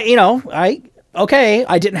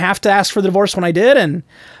didn't have to ask for the divorce when I did, and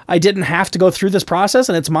I didn't have to go through this process,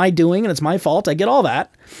 and it's my doing and it's my fault. I get all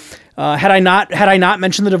that. Had I not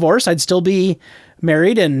mentioned the divorce, I'd still be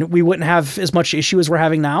married and we wouldn't have as much issue as we're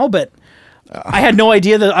having now, but I had no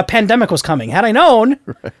idea that a pandemic was coming. Had I known,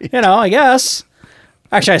 I guess.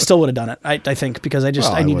 Actually, I still would have done it, I think, because I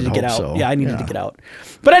needed to get out. So. Yeah, I needed to get out.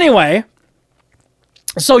 But anyway,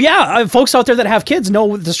 so folks out there that have kids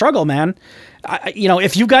know the struggle, man.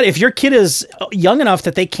 If your kid is young enough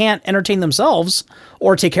that they can't entertain themselves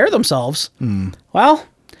or take care of themselves, well,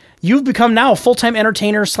 you've become now a full-time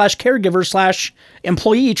entertainer / caregiver /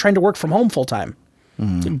 employee trying to work from home full-time.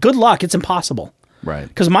 Good luck. It's impossible. Right.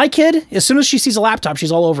 Because my kid, as soon as she sees a laptop,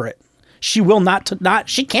 she's all over it. She will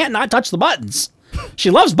she can't not touch the buttons. She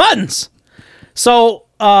loves buttons. So,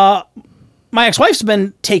 my ex-wife's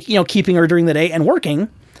been keeping her during the day and working.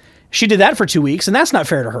 She did that for 2 weeks, and that's not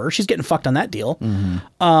fair to her. She's getting fucked on that deal.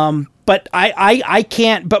 But I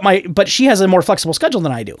can't, but she has a more flexible schedule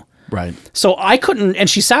than I do. Right. So I couldn't, and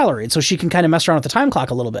she's salaried, so she can kind of mess around with the time clock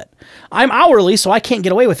a little bit. I'm hourly, so I can't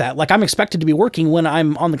get away with that. Like, I'm expected to be working when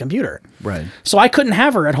I'm on the computer. Right. So I couldn't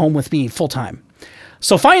have her at home with me full time.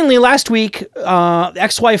 So finally, last week,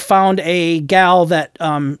 ex-wife found a gal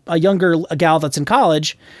a younger gal that's in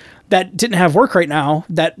college that didn't have work right now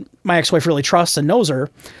that my ex-wife really trusts and knows her.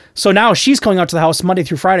 So now she's going out to the house Monday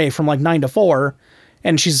through Friday from like 9 to 4,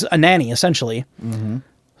 and she's a nanny, essentially.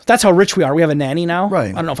 That's how rich we are. We have a nanny now. Right.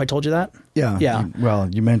 I don't know if I told you that. Yeah. Yeah.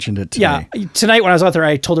 You mentioned it today. Yeah. Tonight when I was out there,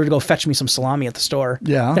 I told her to go fetch me some salami at the store.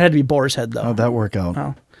 Yeah. It had to be Boar's Head, though. How'd that work out?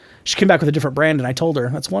 Oh. She came back with a different brand, and I told her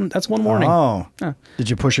that's one morning. Oh. Yeah. Did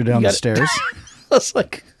you push her down the stairs? I was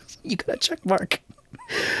like, you got a check mark.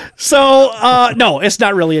 So, no, it's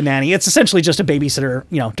not really a nanny. It's essentially just a babysitter,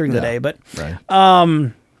 during the day. But,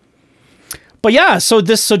 right. But yeah, so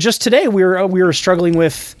just today we were struggling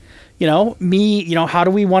with, how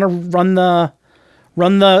do we want to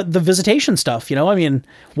run the visitation stuff? I mean,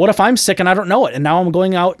 what if I'm sick and I don't know it, and now I'm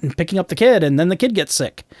going out and picking up the kid, and then the kid gets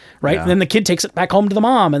sick, right? Yeah. And then the kid takes it back home to the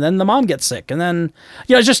mom, and then the mom gets sick, and then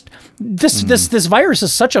just this virus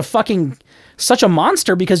is such a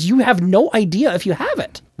monster because you have no idea if you have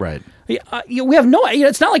it. Right. We have no idea.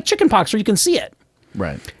 It's not like chickenpox where you can see it.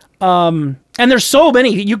 Right. And there's so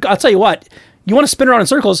many. I'll tell you what. You want to spin around in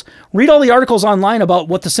circles, read all the articles online about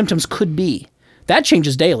what the symptoms could be. That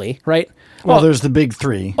changes daily, right? Well, there's the big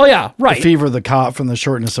three. Oh, yeah, right. The fever, the cough, and the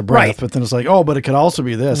shortness of breath. Right. But then it's like, but it could also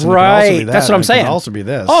be this. And right. It could also be that, that's what I'm saying. It could also be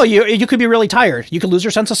this. Oh, you could be really tired. You could lose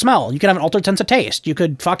your sense of smell. You could have an altered sense of taste. You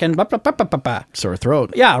could fucking... Sore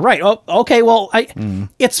throat. Yeah, right. Oh, okay, well,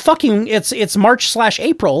 it's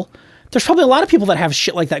March/April. There's probably a lot of people that have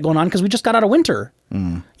shit like that going on because we just got out of winter.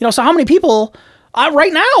 So how many people...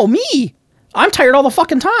 right now, me... I'm tired all the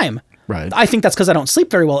fucking time. Right. I think that's because I don't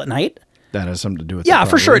sleep very well at night. That has something to do with it. Yeah,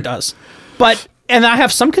 for sure it does. And I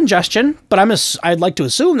have some congestion, but I'd like to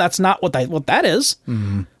assume that's not what that is.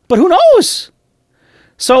 But who knows?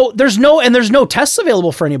 So there's no tests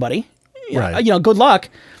available for anybody. Right. Good luck.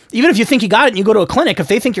 Even if you think you got it and you go to a clinic, if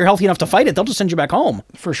they think you're healthy enough to fight it, they'll just send you back home.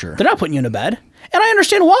 For sure. They're not putting you in a bed. And I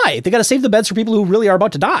understand why. They got to save the beds for people who really are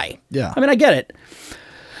about to die. Yeah. I mean, I get it.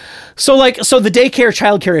 So the daycare,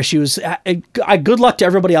 childcare issues, good luck to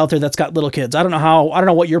everybody out there that's got little kids. I don't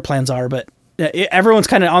know what your plans are, but everyone's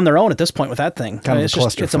kind of on their own at this point with that thing.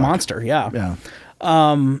 It's a monster. Yeah. Yeah.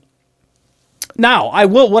 Now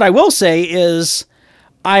what I will say is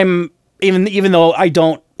I'm even though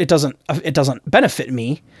it doesn't benefit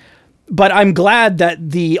me, but I'm glad that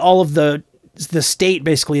all of the state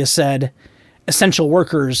basically has said essential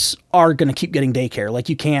workers are going to keep getting daycare. Like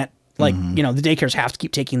you can't, the daycares have to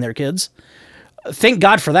keep taking their kids. Thank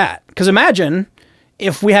God for that. Because imagine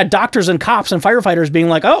if we had doctors and cops and firefighters being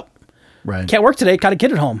like, right, can't work today, got a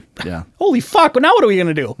kid at home. Yeah. Holy fuck, now what are we going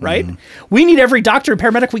to do, right? We need every doctor and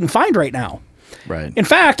paramedic we can find right now. Right. In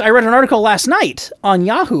fact, I read an article last night on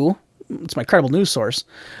Yahoo. It's my credible news source.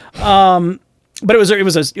 But it was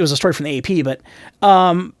a story from the AP. But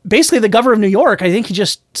basically, the governor of New York, I think he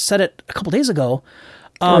just said it a couple days ago.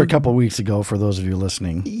 Or a couple of weeks ago, for those of you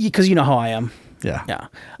listening. Because you know how I am. Yeah. Yeah.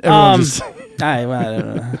 Everyone just...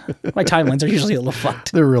 my timelines are usually a little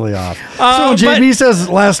fucked. They're really off. So JB says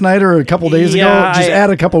last night or a couple days ago, just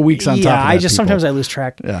add a couple weeks on top of that. Sometimes I lose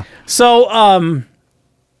track. Yeah. So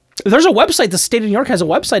there's a website, the state of New York has a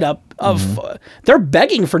website up of, they're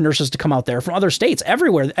begging for nurses to come out there from other states,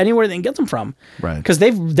 everywhere, anywhere they can get them from. Right. Because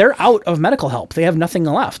they're out of medical help. They have nothing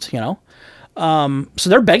left, So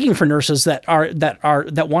they're begging for nurses that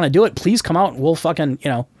want to do it. Please come out and we'll fucking,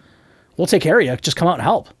 we'll take care of you. Just come out and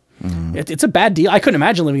help. It's a bad deal. I couldn't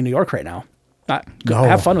imagine living in New York right now.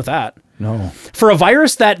 Have fun with that. No. For a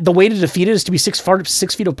virus that the way to defeat it is to be 6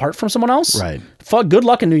 feet apart from someone else. Right. Good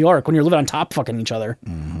luck in New York when you're living on top fucking each other.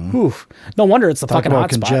 Oof. No wonder it's the fucking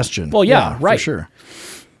hot congestion. spot. Well, yeah, right. For sure.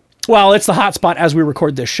 Well, it's the hot spot as we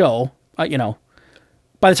record this show. You know,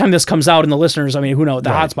 by the time this comes out and the listeners, I mean, who knows?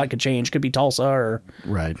 The hot spot could change. Could be Tulsa or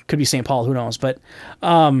could be St. Paul. Who knows? But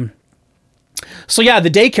so yeah,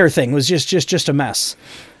 the daycare thing was just a mess.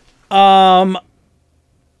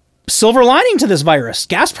 Silver lining to this virus,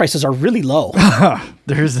 gas prices are really low.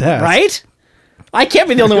 There's that. Right? I can't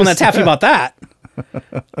be the only one that's happy about that.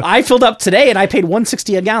 I filled up today and I paid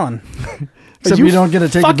 $1.60 a gallon. Except you don't get to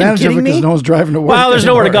take advantage of it because no one's driving to work. Well, there's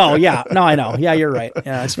nowhere to go. Yeah. No, I know. Yeah, you're right.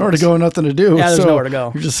 Yeah, nowhere to go, nothing to do. Yeah, there's nowhere to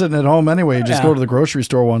go. You're just sitting at home anyway. You just go to the grocery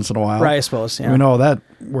store once in a while. Right, I suppose. Yeah. We know that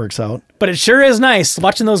works out. But it sure is nice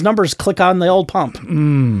watching those numbers click on the old pump.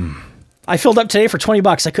 I filled up today for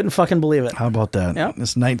 $20. I couldn't fucking believe it. How about that? Yep.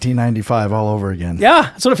 It's 1995 all over again. Yeah,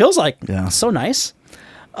 that's what it feels like. Yeah. It's so nice.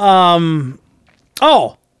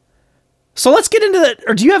 So let's get into that.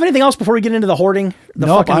 Or do you have anything else before we get into the hoarding?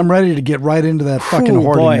 Nope, I'm ready to get right into that fucking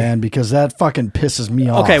hoarding, man, because that fucking pisses me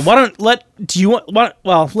off. Okay, let's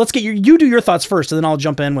get you do your thoughts first, and then I'll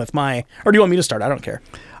jump in with my, or do you want me to start? I don't care.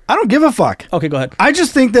 I don't give a fuck. Okay, go ahead. I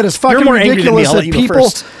just think that it's fucking more ridiculous angry than me.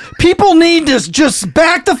 that people need to just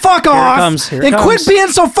back the fuck off and quit being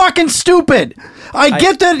so fucking stupid. I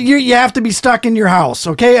get that you have to be stuck in your house,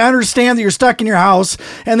 okay? I understand that you're stuck in your house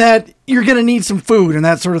and that you're going to need some food and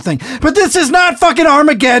that sort of thing. But this is not fucking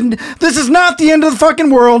Armageddon. This is not the end of the fucking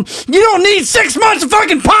world. You don't need 6 months of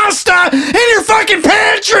fucking pasta in your fucking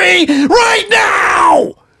pantry right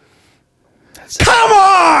now! Come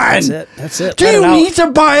on! That's it. Do you need to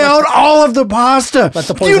buy out all of the pasta?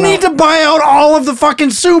 Do you need to buy out all of the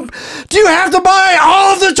fucking soup? Do you have to buy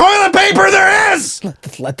all of the toilet paper there is?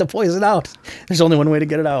 Let the poison out. There's only one way to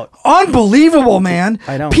get it out. Unbelievable, man.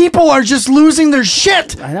 I know. People are just losing their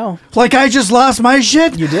shit. I know. Like I just lost my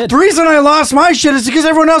shit. You did. The reason I lost my shit is because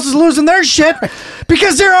everyone else is losing their shit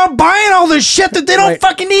because they're out buying all this shit that they don't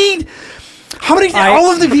fucking need.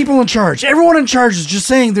 All of the people in charge, everyone in charge is just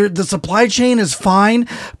saying the supply chain is fine.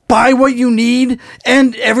 Buy what you need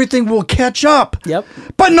and everything will catch up. Yep.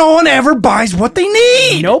 But no one ever buys what they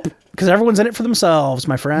need. Nope. Because everyone's in it for themselves,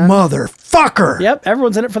 my friend. Motherfucker. Yep.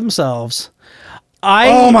 Everyone's in it for themselves.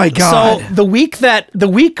 Oh my God. So the week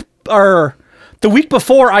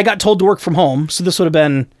before I got told to work from home. So this would have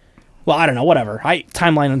been, well, I don't know, whatever. You know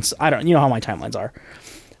how my timelines are.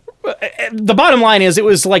 The bottom line is it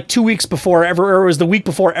was like 2 weeks before it was the week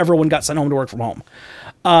before everyone got sent home to work from home.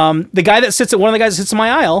 One of the guys that sits in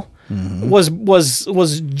my aisle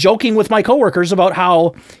was joking with my coworkers about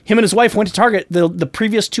how him and his wife went to Target the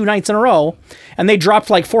previous 2 nights in a row and they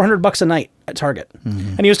dropped like $400 a night at Target.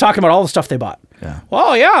 And he was talking about all the stuff they bought. Yeah.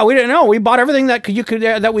 Well, yeah, we didn't know. We bought everything that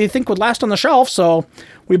that we think would last on the shelf. So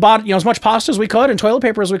we bought, as much pasta as we could and toilet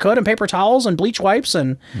paper as we could and paper towels and bleach wipes.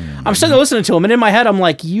 And I'm sitting there listening to him. And in my head, I'm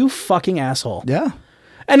like, you fucking asshole. Yeah.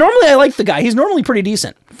 And normally I like the guy. He's normally pretty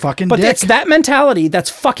decent. Fucking But dick. it's that mentality that's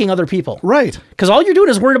fucking other people. Right. Because all you're doing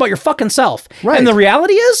is worried about your fucking self. Right. And the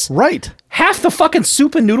reality is, right, half the fucking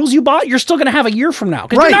soup and noodles you bought, you're still going to have a year from now.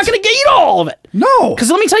 Because you're not going to eat all of it. No. Because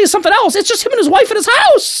let me tell you something else. It's just him and his wife in his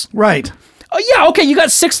house. Right. Yeah, okay, you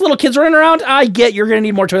got 6 little kids running around. I get you're going to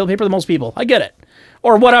need more toilet paper than most people. I get it.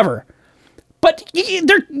 Or whatever. But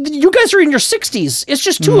you guys are in your 60s. It's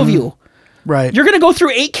just 2 of you. Right. You're going to go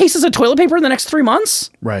through 8 cases of toilet paper in the next 3 months?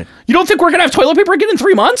 Right. You don't think we're going to have toilet paper again in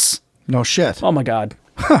 3 months? No shit. Oh, my God.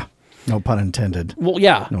 No pun intended. Well,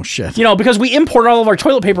 yeah. No shit. Because we import all of our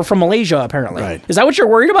toilet paper from Malaysia, apparently. Right. Is that what you're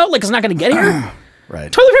worried about? Like, it's not going to get here?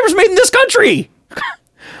 Right. Toilet paper's made in this country.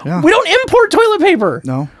 Yeah. We don't import toilet paper.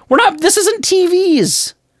 No. This isn't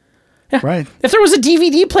TVs. Yeah. Right. If there was a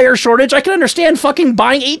DVD player shortage, I could understand fucking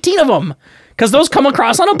buying 18 of them. Because those come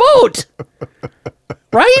across on a boat.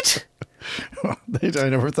 Right? I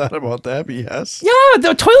never thought about that, but yes. Yeah,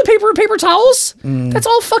 the toilet paper and paper towels, that's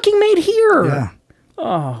all fucking made here. Yeah.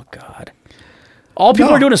 Oh, God. All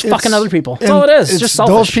people are doing is fucking other people. That's all it is. It's just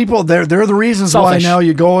selfish. Those people, they're the reasons why now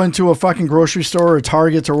you go into a fucking grocery store or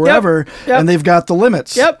Target or wherever, and they've got the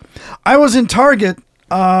limits. Yep. I was in Target,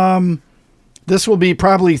 this will be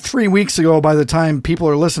probably 3 weeks ago by the time people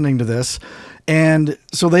are listening to this. And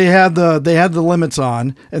so they had the limits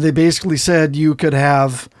on, and they basically said you could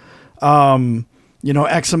have,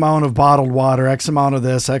 X amount of bottled water, X amount of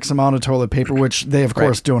this, X amount of toilet paper, which they of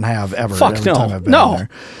course don't have ever. Fuck every no. time I've been in there.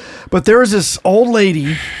 But there was this old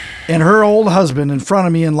lady and her old husband in front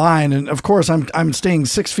of me in line, and of course I'm staying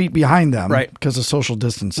 6 feet behind them, right, because of social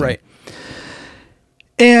distancing, right.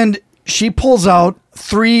 And she pulls out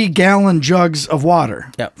 3-gallon jugs of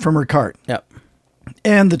water Yep. from her cart. Yep.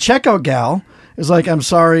 And the checkout gal is like, I'm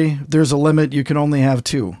sorry, there's a limit. You can only have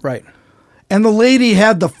 2. Right. And the lady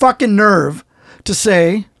had the fucking nerve to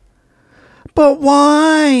say, but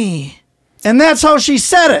why? And that's how she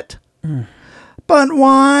said it. But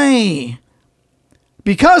why?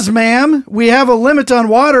 Because, ma'am, we have a limit on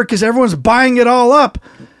water because everyone's buying it all up.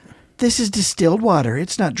 This is distilled water.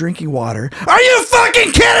 It's not drinking water. Are you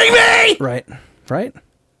fucking kidding me? Right. Right.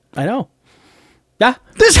 I know. Yeah.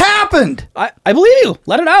 This happened. I believe you.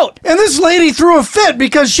 Let it out. And this lady threw a fit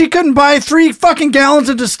because she couldn't buy 3 fucking gallons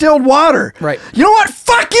of distilled water. Right. You know what?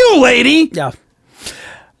 Fuck you, lady. Yeah.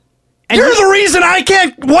 And You're the reason I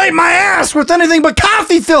can't wipe my ass with anything but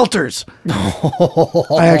coffee filters.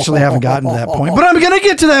 I actually haven't gotten to that point, but I'm going to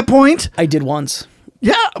get to that point. I did once.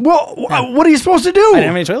 Yeah. Well, what are you supposed to do? I didn't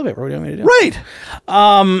have any toilet paper. What do you want me to do?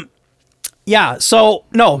 Right. Yeah. So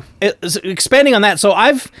no, expanding on that. So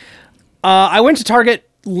I went to Target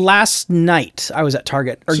last night. I was at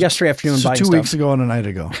Target or yesterday afternoon So buying 2 stuff. weeks ago and a night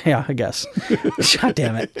ago. Yeah, I guess. God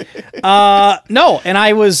damn it. No, and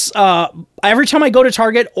I was every time I go to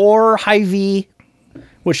Target or Hy-Vee,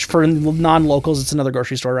 which for non-locals, it's another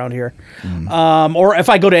grocery store around here. Or if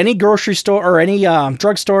I go to any grocery store or any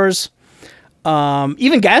drugstores,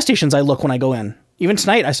 even gas stations, I look when I go in. Even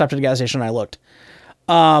tonight, I stopped at a gas station and I looked.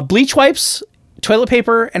 Bleach wipes, toilet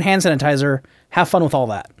paper, and hand sanitizer. Have fun with all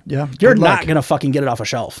that. Yeah, You're good not luck. gonna fucking get it off a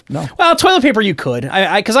shelf. No. Well, toilet paper you could.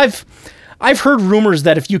 Because I've heard rumors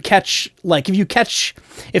that if you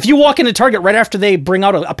walk into Target right after they bring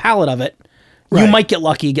out a pallet of it, you Right. might get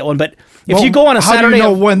lucky, get one. But if Well, you go on a how do you Saturday,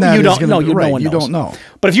 know when that you is don't gonna know. be? No Right, one you knows. don't know.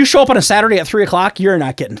 But if you show up on a Saturday at 3:00, you're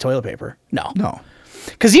not getting toilet paper. No. No.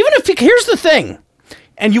 Because even if here's the thing,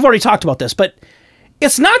 and you've already talked about this, but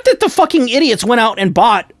it's not that the fucking idiots went out and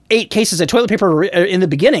bought 8 cases of toilet paper in the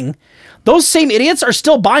beginning. Those same idiots are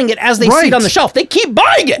still buying it as they see it Right. on the shelf. They keep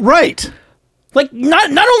buying it. Right. Like not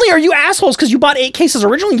only are you assholes because you bought 8 cases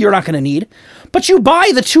originally you're not going to need, but you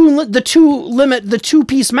buy the two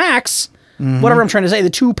piece max, whatever I'm trying to say,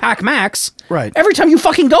 the 2-pack max. Right. Every time you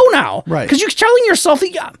fucking go now. Right. Because you're telling yourself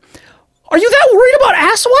that, are you that worried about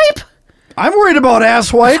ass wipe? I'm worried about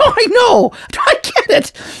ass wipe. Oh, I know. I get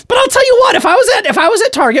it. But I'll tell you what, if I was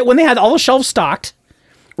at Target when they had all the shelves stocked,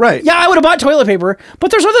 Right. yeah, I would have bought toilet paper, but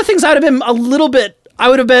there's other things I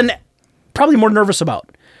would have been probably more nervous about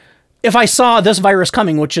if I saw this virus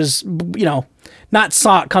coming, which is, not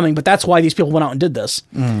saw it coming, but that's why these people went out and did this.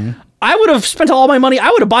 I would have spent all my money. I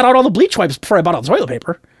would have bought out all the bleach wipes before I bought all the toilet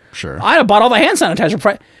paper. Sure. I'd have bought all the hand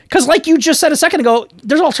sanitizer. Because like you just said a second ago,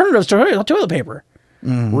 there's alternatives to toilet paper.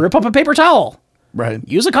 Rip up a paper towel. Right.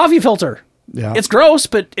 Use a coffee filter. Yeah. It's gross,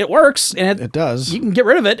 but it works. And It does. You can get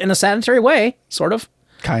rid of it in a sanitary way, sort of.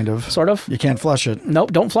 Kind of. Sort of. You can't flush it.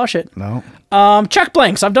 Nope, don't flush it. No. Check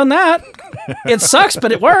blanks. I've done that. It sucks,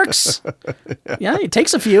 but it works. Yeah, it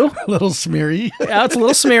takes a few. A little smeary. Yeah, it's a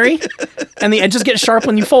little smeary. And the edges get sharp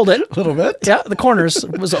when you fold it. A little bit. Yeah, the corners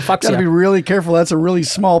was what fucks Gotta be you. really careful. That's a really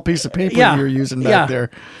small piece of paper Yeah. you're using back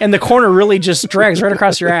there. And the corner really just drags right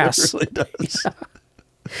across your ass. It really does.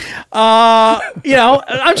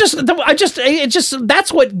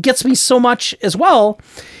 That's what gets me so much as well,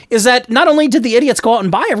 is that not only did the idiots go out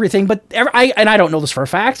and buy everything, but I don't know this for a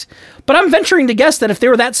fact, but I'm venturing to guess that if they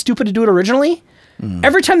were that stupid to do it originally,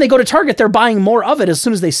 every time they go to Target, they're buying more of it as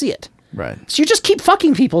soon as they see it. Right. So you just keep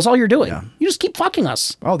fucking people is all you're doing. Yeah. You just keep fucking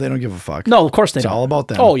us. Oh, they don't give a fuck. No, of course they It's don't. all about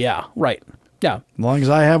them. Oh, yeah. Right. Yeah. As long as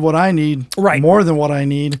I have what I need. Right. More than what I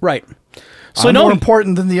need. Right. So I'm more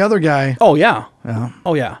important than the other guy. Oh, yeah. Yeah.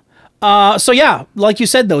 Oh, yeah. So, yeah, like you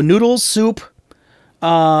said, though, noodles, soup,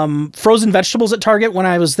 frozen vegetables at Target when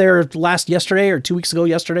I was there yesterday or 2 weeks ago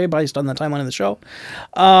yesterday, based on the timeline of the show.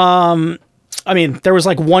 I mean, there was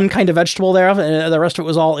like one kind of vegetable there. And the rest of it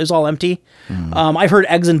was all empty. I've heard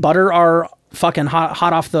eggs and butter are fucking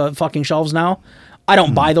hot off the fucking shelves now. I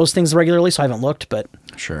don't buy those things regularly, so I haven't looked, but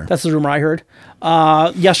Sure. that's the rumor I heard.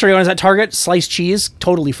 Yesterday when I was at Target, sliced cheese,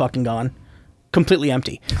 totally fucking gone. Completely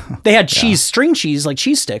empty. They had cheese, string cheese, like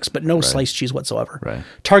cheese sticks, but no sliced cheese whatsoever. Right.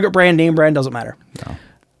 Target brand, name brand, doesn't matter. No.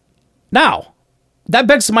 Now, that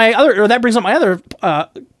brings up my other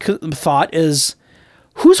thought is,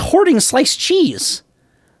 who's hoarding sliced cheese?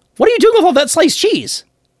 What are you doing with all that sliced cheese?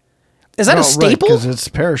 Is that a staple? Because it's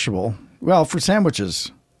perishable. Well, for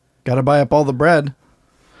sandwiches. Got to buy up all the bread.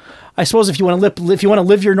 I suppose if you want to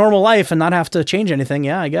live your normal life and not have to change anything,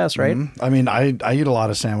 yeah, I guess, right? I mean, I eat a lot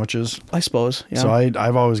of sandwiches. I suppose, yeah. So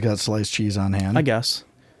I've always got sliced cheese on hand. I guess.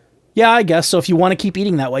 Yeah, I guess. So if you want to keep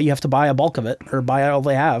eating that way, you have to buy a bulk of it or buy all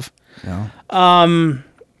they have. Yeah.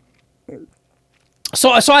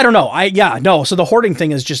 So I don't know. So the hoarding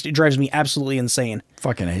thing is just, it drives me absolutely insane.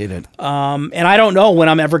 Fucking hate it. And I don't know when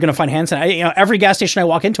I'm ever going to find hand sanitizer. Every gas station I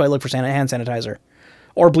walk into, I look for hand sanitizer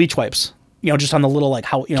or bleach wipes. Just on the little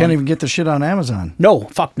how can't even get the shit on Amazon. No,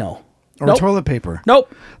 fuck no. Or toilet paper.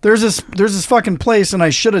 Nope. There's this fucking place, and I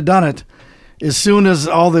should have done it as soon as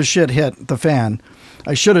all this shit hit the fan.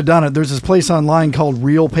 I should have done it. There's this place online called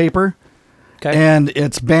Real Paper, and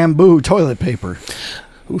it's bamboo toilet paper.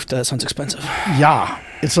 Oof, that sounds expensive. Yeah,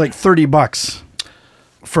 it's like $30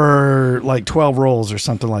 for like 12 rolls or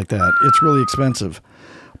something like that. It's really expensive.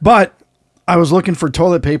 But I was looking for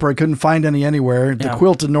toilet paper. I couldn't find any anywhere. The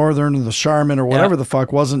Quilted Northern or the Charmin or whatever the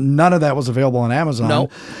fuck none of that was available on Amazon. No.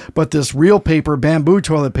 But this Real Paper, bamboo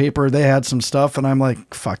toilet paper, they had some stuff, and I'm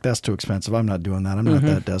like, fuck, that's too expensive. I'm not doing that. I'm not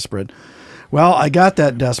that desperate. Well, I got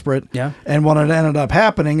that desperate. Yeah. And what it ended up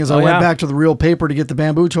happening is I went back to the Real Paper to get the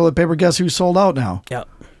bamboo toilet paper. Guess who sold out now? Yeah.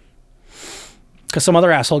 Because some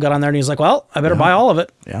other asshole got on there and he's like, well, I better buy all of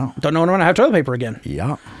it. Yeah. Don't know when I'm going to have toilet paper again.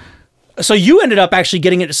 Yeah. So you ended up actually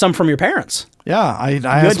getting some from your parents. Yeah. I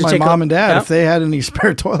asked my mom and dad if they had any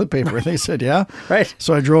spare toilet paper. They said, yeah. Right.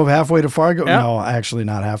 So I drove halfway to Fargo. Yeah. No, actually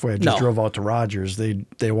not halfway. I just drove out to Rogers.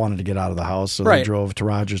 They wanted to get out of the house. So they drove to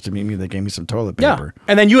Rogers to meet me. They gave me some toilet paper. Yeah.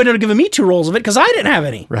 And then you ended up giving me 2 rolls of it because I didn't have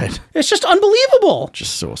any. Right. It's just unbelievable.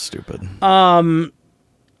 Just so stupid.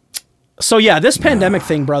 So yeah, this pandemic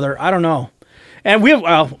thing, brother, I don't know. And we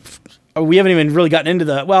haven't even really gotten into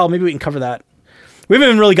maybe we can cover that. We haven't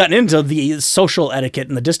even really gotten into the social etiquette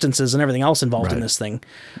and the distances and everything else involved in this thing.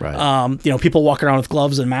 Right. People walking around with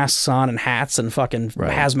gloves and masks on and hats and fucking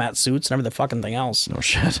hazmat suits and everything fucking thing else. No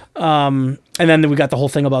shit. And then we got the whole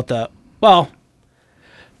thing about maybe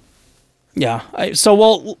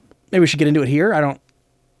we should get into it here. I don't.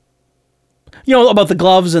 About the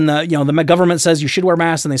gloves and the government says you should wear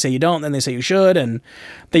masks and they say you don't, then they say you should, and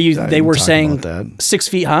they were saying 6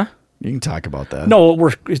 feet, huh? You can talk about that. No,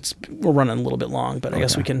 we're running a little bit long, but I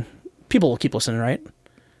guess we can. People will keep listening, right?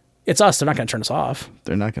 It's us. They're not going to turn us off.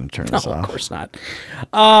 They're not going to turn us off. Of course not.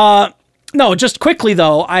 No, just quickly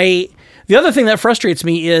though, the other thing that frustrates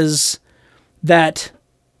me is that,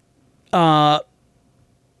 back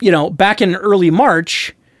in early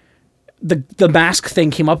March, the mask thing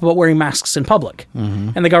came up about wearing masks in public,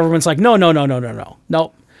 and the government's like, no,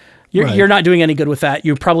 you're not doing any good with that.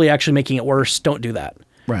 You're probably actually making it worse. Don't do that.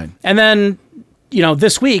 Right. And then,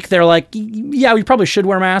 this week they're like, yeah, we probably should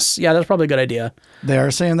wear masks. Yeah, that's probably a good idea. They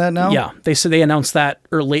are saying that now? Yeah. They said they announced that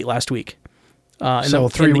late last week. So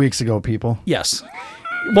 3 weeks ago, people. Yes.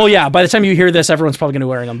 Well, yeah, by the time you hear this, everyone's probably going to be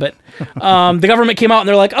wearing them. But the government came out and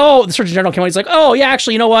they're like, the Surgeon General came out. He's like, oh, yeah,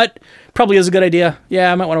 actually, you know what? Probably is a good idea.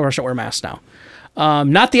 Yeah, I might want to wear masks now.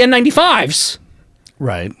 Not the N95s.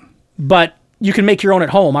 Right. But you can make your own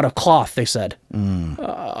at home out of cloth, they said.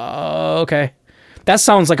 Okay. That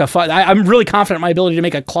sounds like I'm really confident in my ability to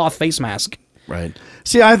make a cloth face mask. Right.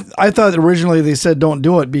 See, I thought originally they said don't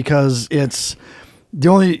do it because it's the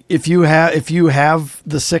only if you have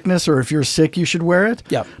the sickness or if you're sick you should wear it.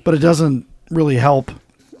 Yeah. But it doesn't really help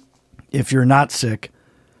if you're not sick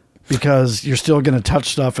because you're still going to touch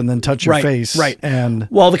stuff and then touch your face. Right. And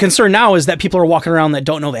the concern now is that people are walking around that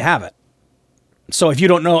don't know they have it. So if you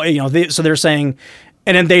don't know, so they're saying.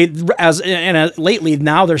 And then lately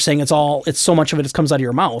now they're saying it's so much of it comes out of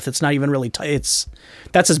your mouth. It's not even really, that's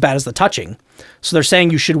as bad as the touching. So they're saying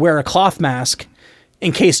you should wear a cloth mask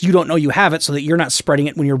in case you don't know you have it so that you're not spreading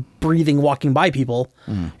it when you're breathing, walking by people.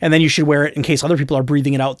 And then you should wear it in case other people are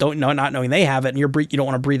breathing it out, not knowing they have it and you don't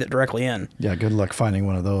want to breathe it directly in. Yeah. Good luck finding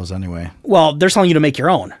one of those anyway. Well, they're telling you to make your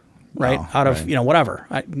own. Right. Out of, whatever.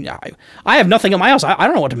 I have nothing in my house. I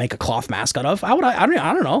don't know what to make a cloth mask out of. How would I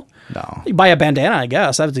don't know. No. You buy a bandana, I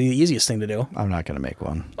guess. That's the easiest thing to do. I'm not going to make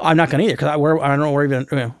one. I'm not going to either because I don't know where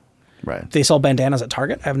even, Right. They sell bandanas at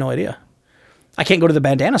Target. I have no idea. I can't go to the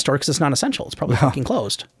bandana store because it's not essential. It's probably fucking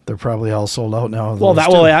closed. They're probably all sold out now.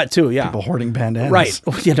 That too. Yeah. People hoarding bandanas. Right.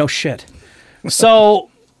 Yeah, no shit. So,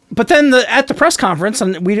 but then at the press conference,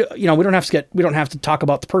 and we don't have to talk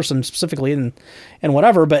about the person specifically and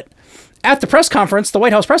whatever, but at the press conference, the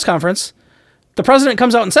White House press conference, the president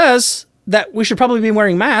comes out and says that we should probably be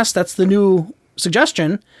wearing masks. That's the new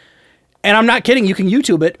suggestion. And I'm not kidding. You can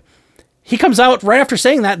YouTube it. He comes out right after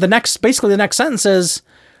saying that. The next sentence is,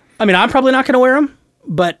 I'm probably not going to wear them,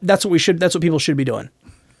 but that's what people should be doing.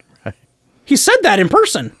 Right. He said that in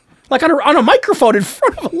person, like on a microphone in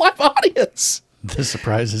front of a live audience. This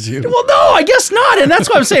surprises you. Well, no, I guess not. And that's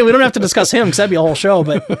why I'm saying we don't have to discuss him because that'd be a whole show.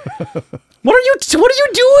 But what are you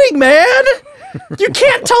doing, man? You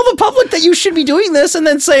can't tell the public that you should be doing this and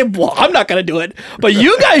then say, well, I'm not going to do it, but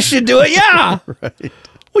you guys should do it. Yeah. Right.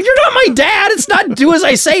 Well, you're not my dad. It's not do as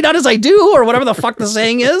I say, not as I do, or whatever the fuck the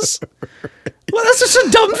saying is. Well, that's just a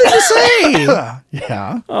dumb thing to say.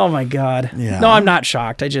 Yeah. Oh my God. Yeah. No, I'm not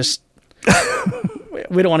shocked. I just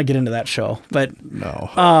we don't want to get into that show, but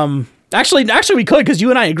No. actually we could, because you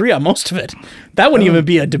and I agree on most of it. That wouldn't even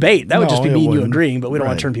be a debate. That would just be me and you agreeing, but we don't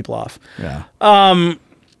want to turn people off. Yeah.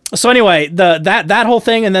 So anyway, that whole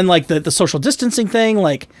thing, and then like the social distancing thing.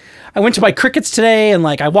 Like, I went to buy crickets today, and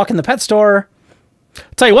like I walk in the pet store. I'll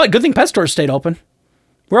tell you what, good thing pet stores stayed open.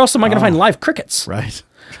 Where else am I going to find live crickets? Right.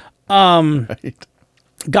 Right.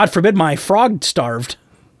 God forbid my frog starved.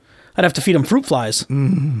 I'd have to feed him fruit flies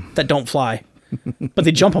that don't fly, but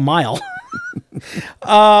they jump a mile.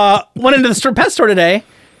 Went into the pet store today,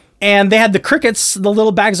 and they had the crickets, the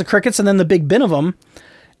little bags of crickets, and then the big bin of them.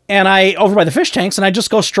 And I, over by the fish tanks, and I just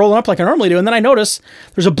go strolling up like I normally do. And then I notice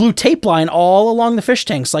there's a blue tape line all along the fish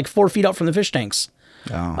tanks, like 4 feet out from the fish tanks.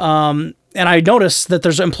 Oh. And I noticed that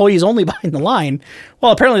there's employees only behind the line.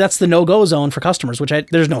 Well, apparently that's the no-go zone for customers, which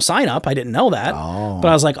there's no sign up. I didn't know that. Oh. But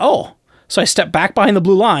I was like, oh. So I stepped back behind the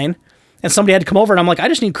blue line, and somebody had to come over, and I'm like, I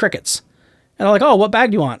just need crickets. And they're like, oh, what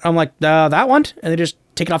bag do you want? I'm like, that one? And they just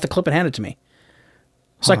take it off the clip and hand it to me.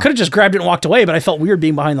 So I could have just grabbed it and walked away, but I felt weird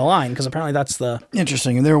being behind the line, because apparently that's the...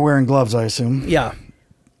 Interesting. And they were wearing gloves, I assume. Yeah.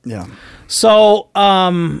 Yeah. So,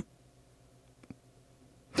 are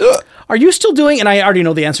you still doing, and I already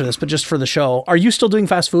know the answer to this, but just for the show, are you still doing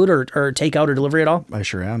fast food or takeout or delivery at all? I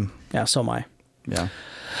sure am. Yeah, so am I. Yeah.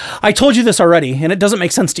 I told you this already, and it doesn't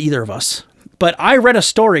make sense to either of us, but I read a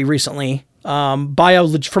story recently from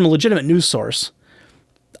a legitimate news source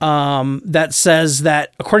that says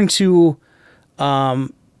that according to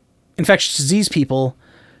infectious disease people,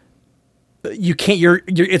 you can't.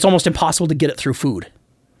 It's almost impossible to get it through food.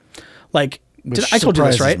 Like, I told you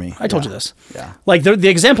this, right? Me. I told you this. Yeah. Like the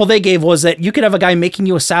example they gave was that you could have a guy making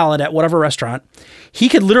you a salad at whatever restaurant. He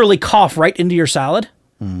could literally cough right into your salad.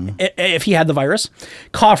 If he had the virus,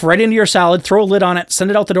 cough right into your salad, throw a lid on it,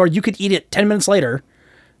 send it out the door. You could eat it 10 minutes later,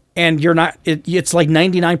 and you're not. It's like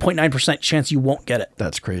 99.9% chance you won't get it.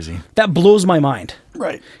 That's crazy. That blows my mind.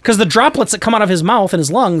 Right. Because the droplets that come out of his mouth and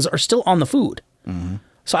his lungs are still on the food.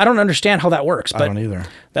 So I don't understand how that works. But I don't either.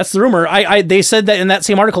 That's the rumor. They said that in that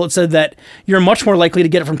same article, it said that you're much more likely to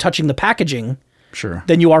get it from touching the packaging Sure.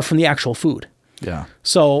 than you are from the actual food. Yeah.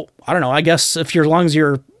 So I don't know. I guess as long as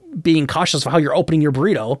you're being cautious of how you're opening your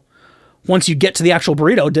burrito, once you get to the actual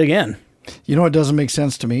burrito, dig in. You know what doesn't make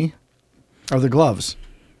sense to me? Are the gloves.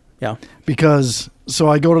 Yeah. Because, so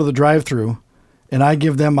I go to the drive-thru and I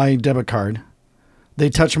give them my debit card. They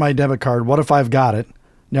touch my debit card. What if I've got it?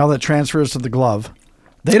 Now that transfers to the glove.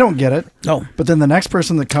 They don't get it. Oh. But then the next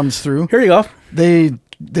person that comes through, Here you go.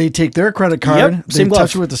 they take their credit card. Yep, they same glove.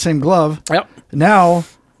 touch it with the same glove. Yep. Now,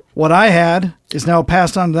 what I had is now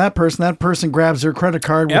passed on to that person. That person grabs their credit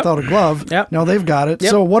card Yep. without a glove. Yep. Now they've got it.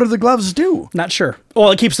 Yep. So what do the gloves do? Not sure.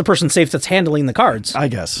 Well, it keeps the person safe that's handling the cards. I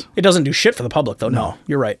guess. It doesn't do shit for the public, though. No,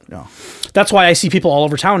 you're right. No. That's why I see people all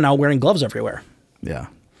over town now wearing gloves everywhere. Yeah.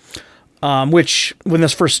 Which, when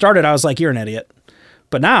this first started, I was like, you're an idiot.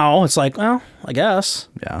 But now it's like, well, I guess.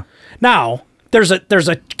 Yeah. Now, there's a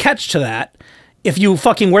catch to that. If you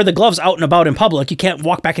fucking wear the gloves out and about in public, you can't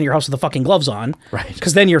walk back in your house with the fucking gloves on. Right.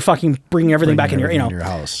 Because then you're fucking bringing everything back in your, everything in your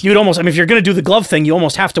house. You'd almost, I mean, if you're going to do the glove thing, you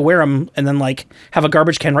almost have to wear them and then like have a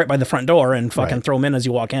garbage can right by the front door and fucking Right. throw them in as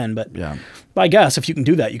you walk in. But Yeah. I guess if you can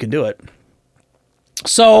do that, you can do it.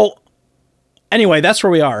 So anyway, that's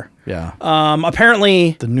where we are. Yeah.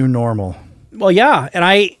 Apparently, The new normal. well, yeah. And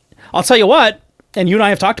I'll tell you what, and you and I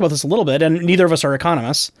have talked about this a little bit, and neither of us are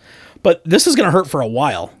economists, but this is going to hurt for a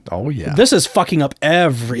while. Oh, yeah. This is fucking up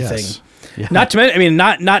everything. Yes. Yeah. Not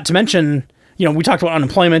to mention, we talked about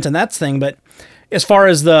unemployment and that thing, but as far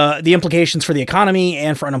as the implications for the economy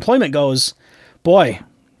and for unemployment goes, boy,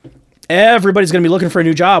 everybody's going to be looking for a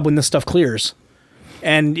new job when this stuff clears.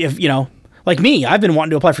 And if, like me, I've been wanting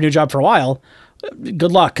to apply for a new job for a while.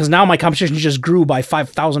 Good luck, because now my competition just grew by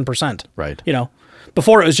 5,000%. Right.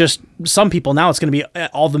 Before it was just some people. Now it's going to be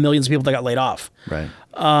all the millions of people that got laid off. Right.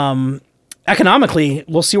 Economically,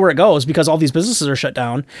 we'll see where it goes because all these businesses are shut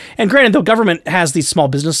down. And granted, the government has these small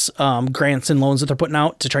business grants and loans that they're putting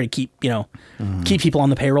out to try to keep, keep people on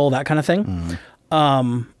the payroll, that kind of thing.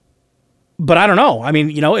 But I don't know. I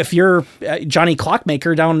mean, if you're Johnny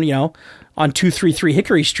Clockmaker down, on 233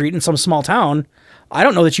 Hickory Street in some small town, I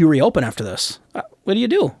don't know that you reopen after this. What do you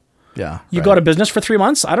do? Yeah. You right. go to business for 3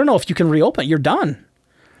 months? I don't know if you can reopen. You're done.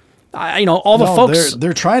 All the No, folks.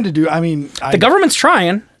 they're trying to do. I mean, The government's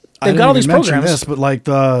trying. They've got all these programs. This, but like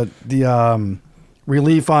the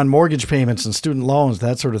relief on mortgage payments and student loans,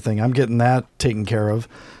 that sort of thing. I'm getting that taken care of.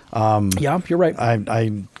 Yeah, you're right.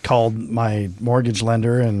 I called my mortgage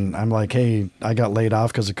lender and I'm like, hey, I got laid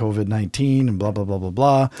off because of COVID-19 and blah, blah, blah, blah,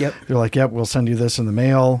 blah. Yep. They're like, yep, we'll send you this in the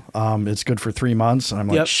mail. It's good for 3 months. And I'm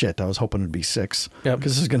like, Yep. shit, I was hoping it'd be 6. Yep.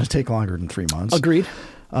 Because this is going to take longer than 3 months. Agreed.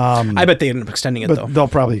 I bet they ended up extending it, But though. they'll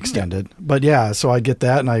probably extend it. But yeah, so I get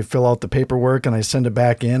that and I fill out the paperwork and I send it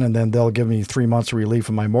back in and then they'll give me 3 months of relief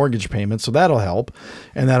of my mortgage payment. So that'll help.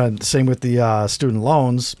 And then same with the student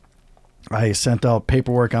loans. I sent out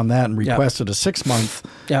paperwork on that and requested a 6-month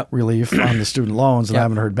Yep. relief on the student loans, and Yep. I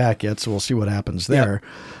haven't heard back yet, so we'll see what happens there.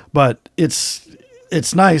 But it's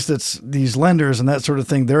nice that these lenders and that sort of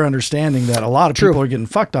thing, they're understanding that a lot of True. people are getting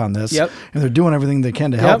fucked on this, Yep. and they're doing everything they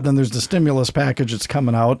can to help. Yep. Then there's the stimulus package that's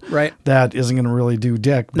coming out Right. that isn't going to really do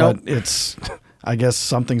dick, Nope. but it's, I guess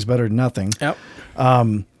something's better than nothing. Yep.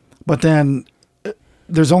 But then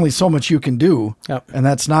there's only so much you can do, Yep. and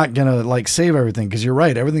that's not going to like save everything, because you're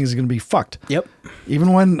right, everything is going to be fucked. Yep.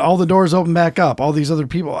 Even when all the doors open back up, all these other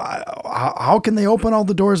people, how can they open all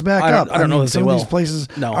the doors back I don't- up? I don't know that some they of will. these places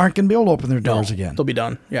No. aren't going to be able to open their No, doors again. they'll be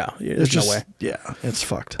done. Yeah. There's It's just, no way. yeah, it's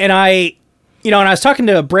fucked. And I was talking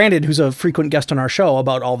to Brandon, who's a frequent guest on our show,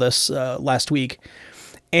 about all this last week,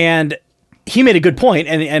 and he made a good point.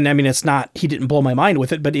 And I mean, it's not, he didn't blow my mind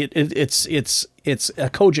with it, but it's a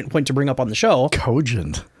cogent point to bring up on the show.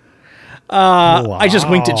 Cogent. I just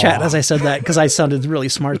winked at chat as I said that because I sounded really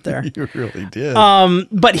smart there. You really did.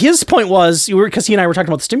 But his point was, because he and I were talking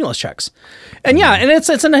about the stimulus checks, and yeah, and it's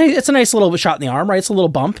a nice little shot in the arm, right? It's a little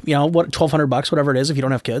bump, what, $1,200, whatever it is, if you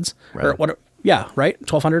don't have kids, or Right. what? Yeah, right.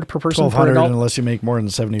 $1,200 per person, per 1,200 adult. unless you make more than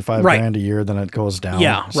 75 Right. grand a year, then it goes down.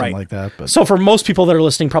 Yeah, something right. like that. But So for most people that are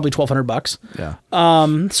listening, probably $1,200. yeah,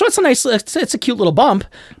 So it's a nice, it's a cute little bump.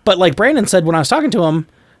 But like Brandon said when I was talking to him,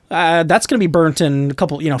 that's going to be burnt in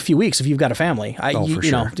a few weeks if you've got a family. for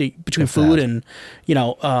sure. Between If food that.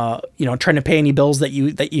 and trying to pay any bills that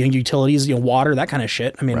utilities, water, that kind of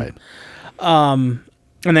shit. I mean, right.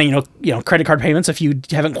 and then credit card payments. If you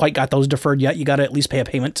haven't quite got those deferred yet, you got to at least pay a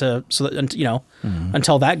payment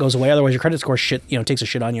until that goes away. Otherwise, your credit score takes a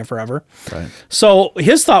shit on you forever. Right. So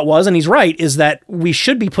his thought was, and he's right, is that we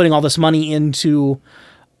should be putting all this money into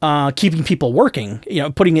keeping people working.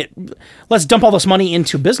 Let's dump all this money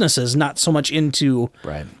into businesses, not so much into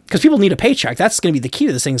Right. because people need a paycheck. That's going to be the key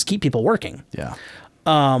to this thing: is keep people working. Yeah.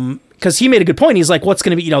 Because he made a good point. He's like, what's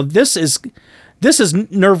going to be? This is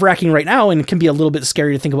nerve-wracking right now, and it can be a little bit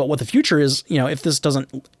scary to think about what the future is, if this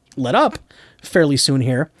doesn't let up fairly soon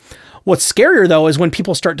here. What's scarier, though, is when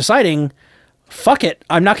people start deciding, fuck it,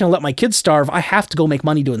 I'm not going to let my kids starve. I have to go make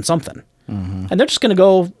money doing something. Mm-hmm. And they're just going to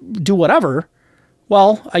go do whatever.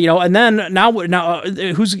 Well, and then now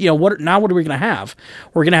who's, now what are we going to have?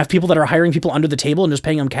 We're going to have people that are hiring people under the table and just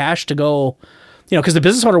paying them cash to go, because the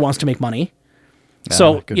business owner wants to make money. Yeah,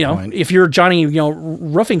 So, good point. if you're Johnny,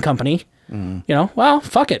 roofing company, well,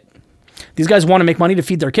 fuck it. These guys want to make money to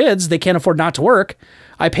feed their kids. They can't afford not to work.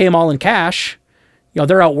 I pay them all in cash.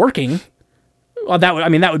 They're out working. Well,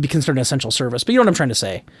 that would be considered an essential service. But you know what I'm trying to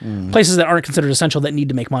say. Places that aren't considered essential that need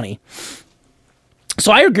to make money.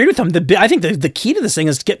 So I agree with him. I think the key to this thing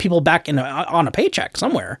is to get people back on a paycheck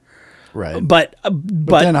somewhere. Right. But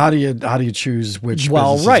then how do you choose which?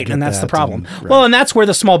 Well, businesses right, get and that's the that problem. right. Well, and that's where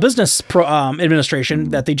the Small Business Administration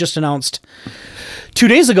that they just announced 2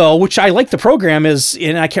 days ago, which I like the program, is,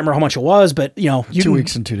 and I can't remember how much it was, but 2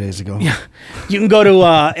 weeks and 2 days ago. Yeah. You can go to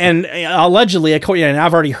and allegedly, and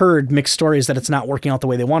I've already heard mixed stories that it's not working out the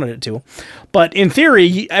way they wanted it to. But in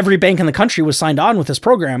theory, every bank in the country was signed on with this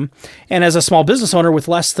program, and as a small business owner with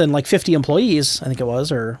less than 50 employees, I think it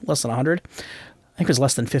was, or less than 100. I think it was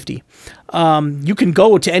less than 50. You can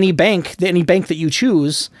go to any bank that you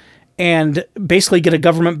choose, and basically get a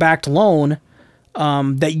government-backed loan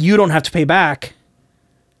that you don't have to pay back.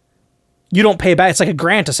 You don't pay back. It's like a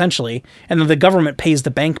grant, essentially, and then the government pays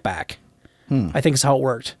the bank back. I think is how it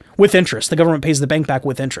worked. With interest. The government pays the bank back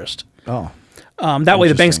with interest. Oh. That way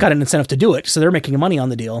the bank's got an incentive to do it, so they're making money on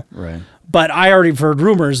the deal. Right. But I already heard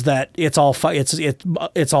rumors that it's all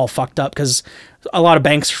fucked up because a lot of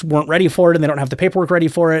banks weren't ready for it, and they don't have the paperwork ready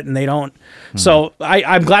for it, and they don't. So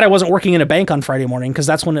I'm glad I wasn't working in a bank on Friday morning, because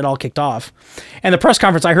that's when it all kicked off. And the press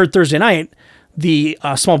conference I heard Thursday night, the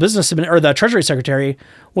small business or the Treasury Secretary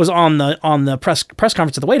was on the press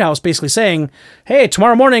conference at the White House, basically saying, "Hey,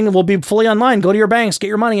 tomorrow morning we'll be fully online. Go to your banks, get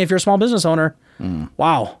your money if you're a small business owner."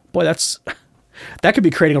 Wow, boy, that could be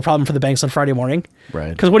creating a problem for the banks on Friday morning. Right.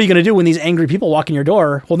 Because what are you going to do when these angry people walk in your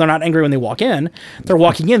door? Well, they're not angry when they walk in. They're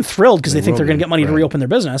walking in thrilled because they think they're going to get money to reopen their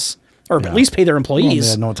business, or at least pay their employees. Well, they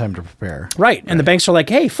had no time to prepare. Right. And the banks are like,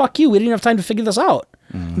 "Hey, fuck you. We didn't have time to figure this out."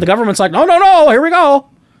 The government's like, "No, here we go."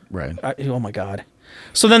 Right. Oh my God.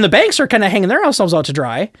 So then the banks are kind of hanging themselves out to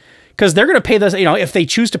dry because they're going to pay this, if they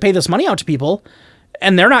choose to pay this money out to people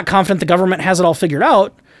and they're not confident the government has it all figured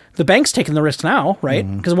out, the bank's taking the risk now, right?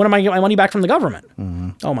 Because when am I getting my money back from the government?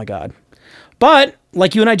 Oh my God. But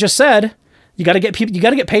like you and I just said, you got to get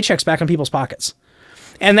paychecks back in people's pockets.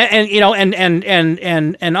 And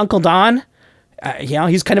Uncle Don,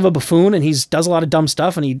 he's kind of a buffoon and he does a lot of dumb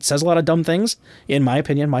stuff and he says a lot of dumb things, in my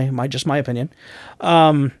opinion, my opinion.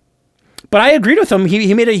 But I agreed with him.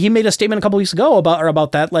 He made a statement a couple weeks ago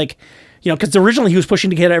about that, like, because originally he was pushing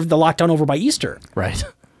to get the lockdown over by Easter. Right.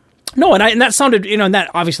 No, and that sounded, and that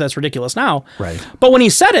obviously that's ridiculous now. Right. But when he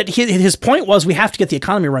said it, his point was we have to get the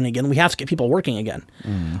economy running again. We have to get people working again.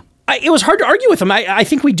 It was hard to argue with him. I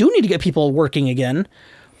think we do need to get people working again.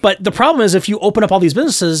 But the problem is if you open up all these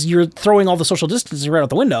businesses, you're throwing all the social distancing right out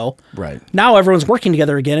the window. Right. Now everyone's working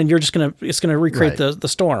together again, and it's going to recreate the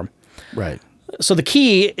storm. Right. So the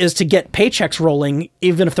key is to get paychecks rolling,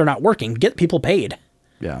 even if they're not working. Get people paid.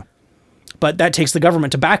 Yeah. But that takes the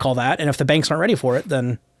government to back all that, and if the banks aren't ready for it,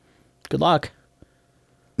 then good luck.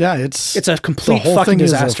 Yeah, it's a complete the whole fucking thing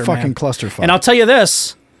disaster, is a fucking man. clusterfuck. And I'll tell you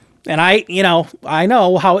this, and I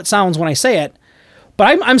know how it sounds when I say it,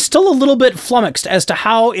 but I'm still a little bit flummoxed as to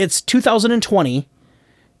how it's 2020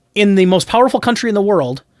 in the most powerful country in the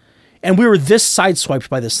world, and we were this sideswiped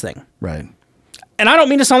by this thing. Right. And I don't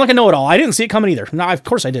mean to sound like a know-it-all. I didn't see it coming either. No, of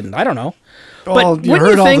course I didn't. I don't know. Well, but you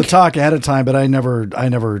heard all the talk ahead of time, but I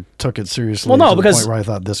never took it seriously. Well, no, to the because point where I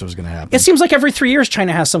thought this was going to happen. It seems like every 3 years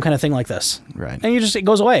China has some kind of thing like this. Right. And it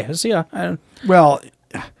goes away. Well,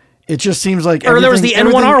 it just seems like or there was the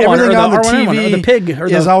N1R1 or the on the R1N1 TV or the pig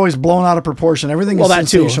is always blown out of proportion. Everything is that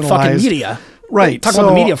too. sensationalized. Fucking media. Right. Talk about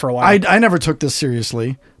the media for a while. I never took this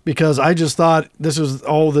seriously because I just thought this was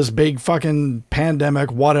this big fucking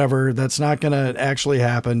pandemic, whatever. That's not going to actually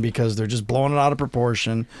happen because they're just blowing it out of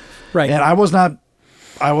proportion. Right. And I was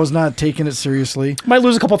not taking it seriously. Might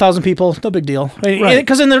lose a couple thousand people. No big deal.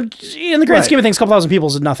 Because in the grand scheme of things, a couple thousand people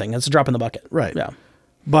is nothing. It's a drop in the bucket. Right. Yeah.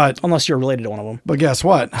 But unless you're related to one of them. But guess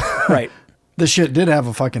what? Right. This shit did have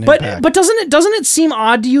a fucking impact. But doesn't it seem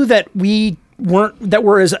odd to you that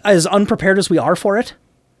we're as unprepared as we are for it?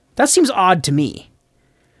 That seems odd to me.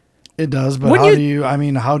 It does, but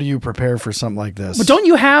how do you prepare for something like this? But don't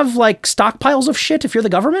you have like stockpiles of shit if you're the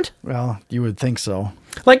government? Well, you would think so.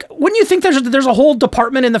 Like, wouldn't you think there's a whole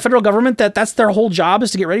department in the federal government that's their whole job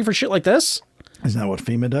is to get ready for shit like this? Isn't that what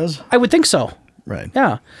FEMA does? I would think so. Right.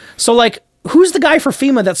 Yeah. So like, who's the guy for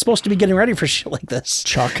FEMA that's supposed to be getting ready for shit like this?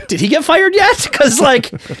 Chuck. Did he get fired yet? Because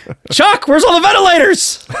like, Chuck, where's all the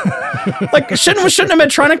ventilators? Like, shouldn't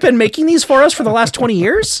Medtronic been making these for us for the last 20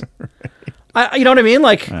 years? You know what I mean?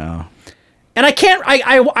 Like, yeah. And I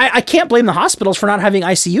can't blame the hospitals for not having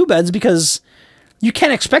ICU beds because you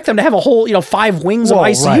can't expect them to have a whole 5 wings of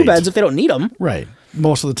ICU beds if they don't need them. Right.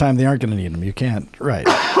 Most of the time they aren't going to need them. You can't. Right.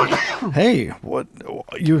 Hey, what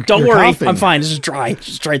you? Don't worry, coughing. I'm fine. It's just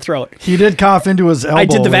dry throat. He did cough into his elbow. I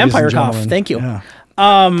did the vampire cough. Thank you. Yeah.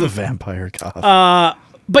 The vampire cough.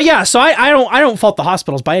 But yeah, so I don't fault the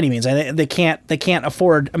hospitals by any means. They can't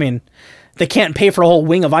afford. I mean, they can't pay for a whole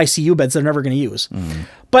wing of ICU beds they're never going to use.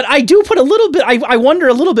 But I do put a little bit. I wonder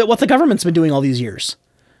a little bit what the government's been doing all these years.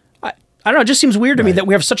 I don't know. It just seems weird to me that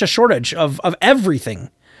we have such a shortage of everything.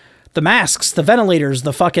 The masks, the ventilators,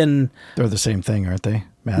 the fucking... They're the same thing, aren't they?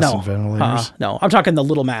 Masks and ventilators? No, I'm talking the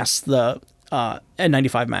little masks, the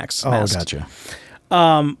N95 Max masks. Oh,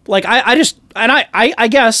 gotcha. Like, I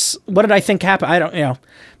guess, what did I think happened? I don't,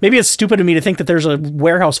 maybe it's stupid of me to think that there's a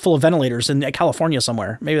warehouse full of ventilators in California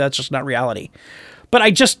somewhere. Maybe that's just not reality. But I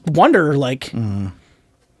just wonder, like...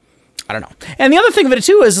 I don't know. And the other thing of it,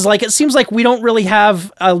 too, is like, it seems like we don't really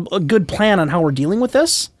have a good plan on how we're dealing with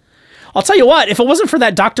this. I'll tell you what, if it wasn't for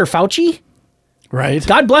that Dr. Fauci, right?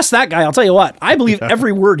 God bless that guy. I'll tell you what, I believe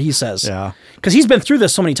every word he says. Yeah. Because he's been through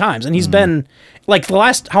this so many times, and he's been like the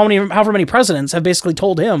last however many presidents have basically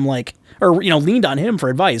told him leaned on him for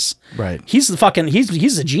advice. Right. He's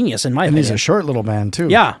he's a genius in my opinion. And he's a short little man too.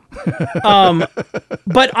 Yeah.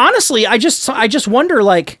 But honestly, I just wonder,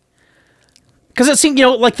 like, because it seemed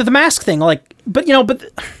like the mask thing, like, but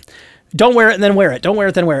don't wear it and then wear it. Don't wear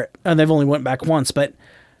it then wear it. And they've only went back once, but.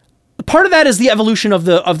 Part of that is the evolution of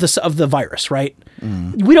the virus, right?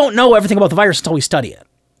 We don't know everything about the virus until we study it.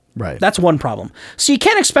 Right. That's one problem. So you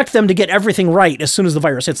can't expect them to get everything right as soon as the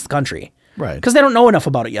virus hits the country. Right. Because they don't know enough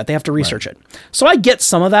about it yet. They have to research it. So I get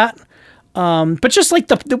some of that. But just like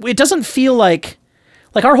it doesn't feel like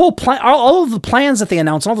our whole plan, all of the plans that they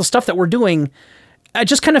announce and all the stuff that we're doing, it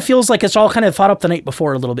just kind of feels like it's all kind of thought up the night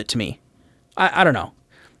before a little bit to me. I don't know.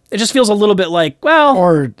 It just feels a little bit like, well...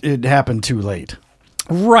 Or it happened too late.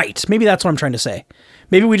 Right. Maybe that's what I'm trying to say.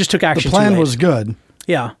 Maybe we just took action. The plan too late. was good.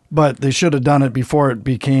 Yeah. But they should have done it before it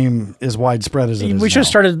became as widespread as it is We should have now.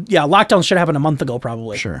 started. Yeah, lockdown should have happened a month ago,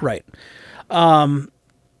 probably. Sure. Right.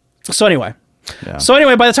 So anyway. Yeah. So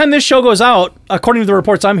anyway, by the time this show goes out, according to the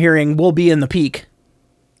reports I'm hearing, we'll be in the peak.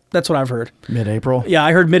 That's what I've heard. Mid-April? Yeah,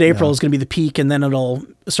 I heard mid-April is going to be the peak, and then it'll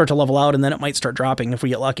start to level out, and then it might start dropping if we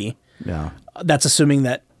get lucky. Yeah. That's assuming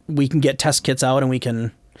that we can get test kits out and we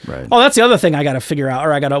can. Right. Oh, that's the other thing I got to figure out,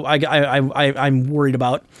 or I'm worried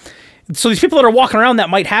about. So these people that are walking around that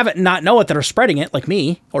might have it and not know it, that are spreading it, like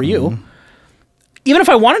me or you. Even if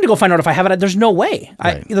I wanted to go find out if I have it, there's no way.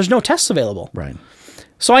 Right. There's no tests available. Right.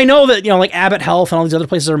 So I know that, like Abbott Health and all these other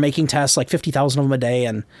places are making tests, like 50,000 of them a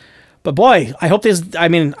day. But boy, I hope I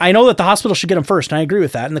know that the hospital should get them first, and I agree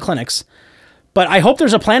with that, and the clinics. But I hope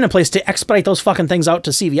there's a plan in place to expedite those fucking things out to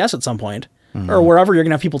CVS at some point, or wherever you're going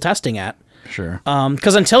to have people testing at. Sure.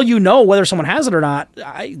 Because until you know whether someone has it or not,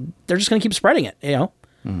 they're just going to keep spreading it, I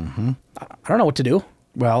don't know what to do.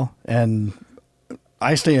 Well, and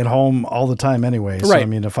I stay at home all the time anyway. So, Right. I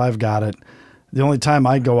mean, if I've got it, the only time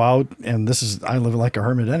I go out, and I live like a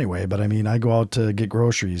hermit anyway, but I mean, I go out to get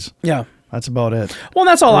groceries. Yeah. That's about it. Well,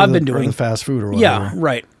 that's all I've been Or doing. the fast food or whatever. Yeah,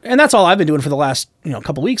 right. And that's all I've been doing for the last,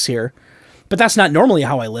 couple weeks here. But that's not normally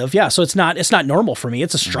how I live. Yeah, so it's not normal for me.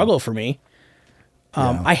 It's a struggle for me.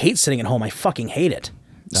 I hate sitting at home. I fucking hate it.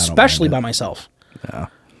 Especially by myself. Yeah.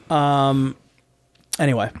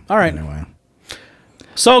 Anyway, all right. Anyway.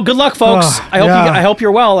 So good luck, folks. I hope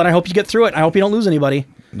you're well, and I hope you get through it. I hope you don't lose anybody.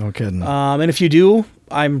 No kidding. And if you do,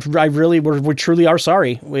 we truly are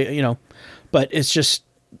sorry. But it's just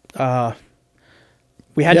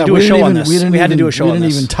we had to do a show on this. We had to do a show on this. We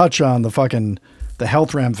didn't even touch on the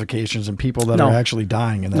health ramifications and people that are actually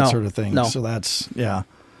dying and that sort of thing. No. So that's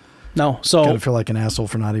No, so gotta feel like an asshole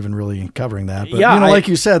for not even really covering that. But Yeah, like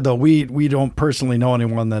you said though, we don't personally know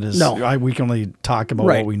anyone that is. No. We can only talk about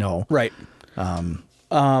what we know. Right.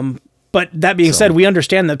 But that being said, we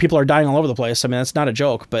understand that people are dying all over the place. I mean, that's not a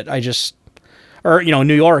joke. But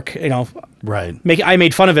New York, Right. I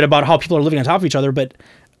made fun of it about how people are living on top of each other. But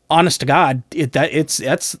honest to God,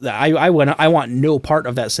 I want no part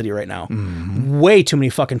of that city right now. Mm-hmm. Way too many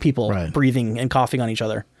fucking people breathing and coughing on each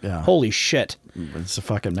other. Yeah. Holy shit. It's a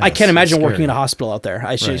fucking mess. I can't imagine working in a hospital out there.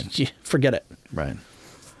 Forget it. Right.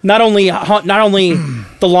 Not only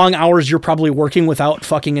the long hours you're probably working without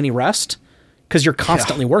fucking any rest, because you're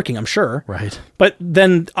constantly working, I'm sure. Right. But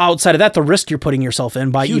then outside of that, the risk you're putting yourself in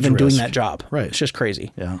by even doing that job. Right. It's just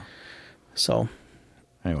crazy. Yeah. So.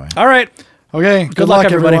 Anyway. All right. Okay. Good luck,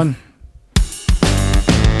 everybody.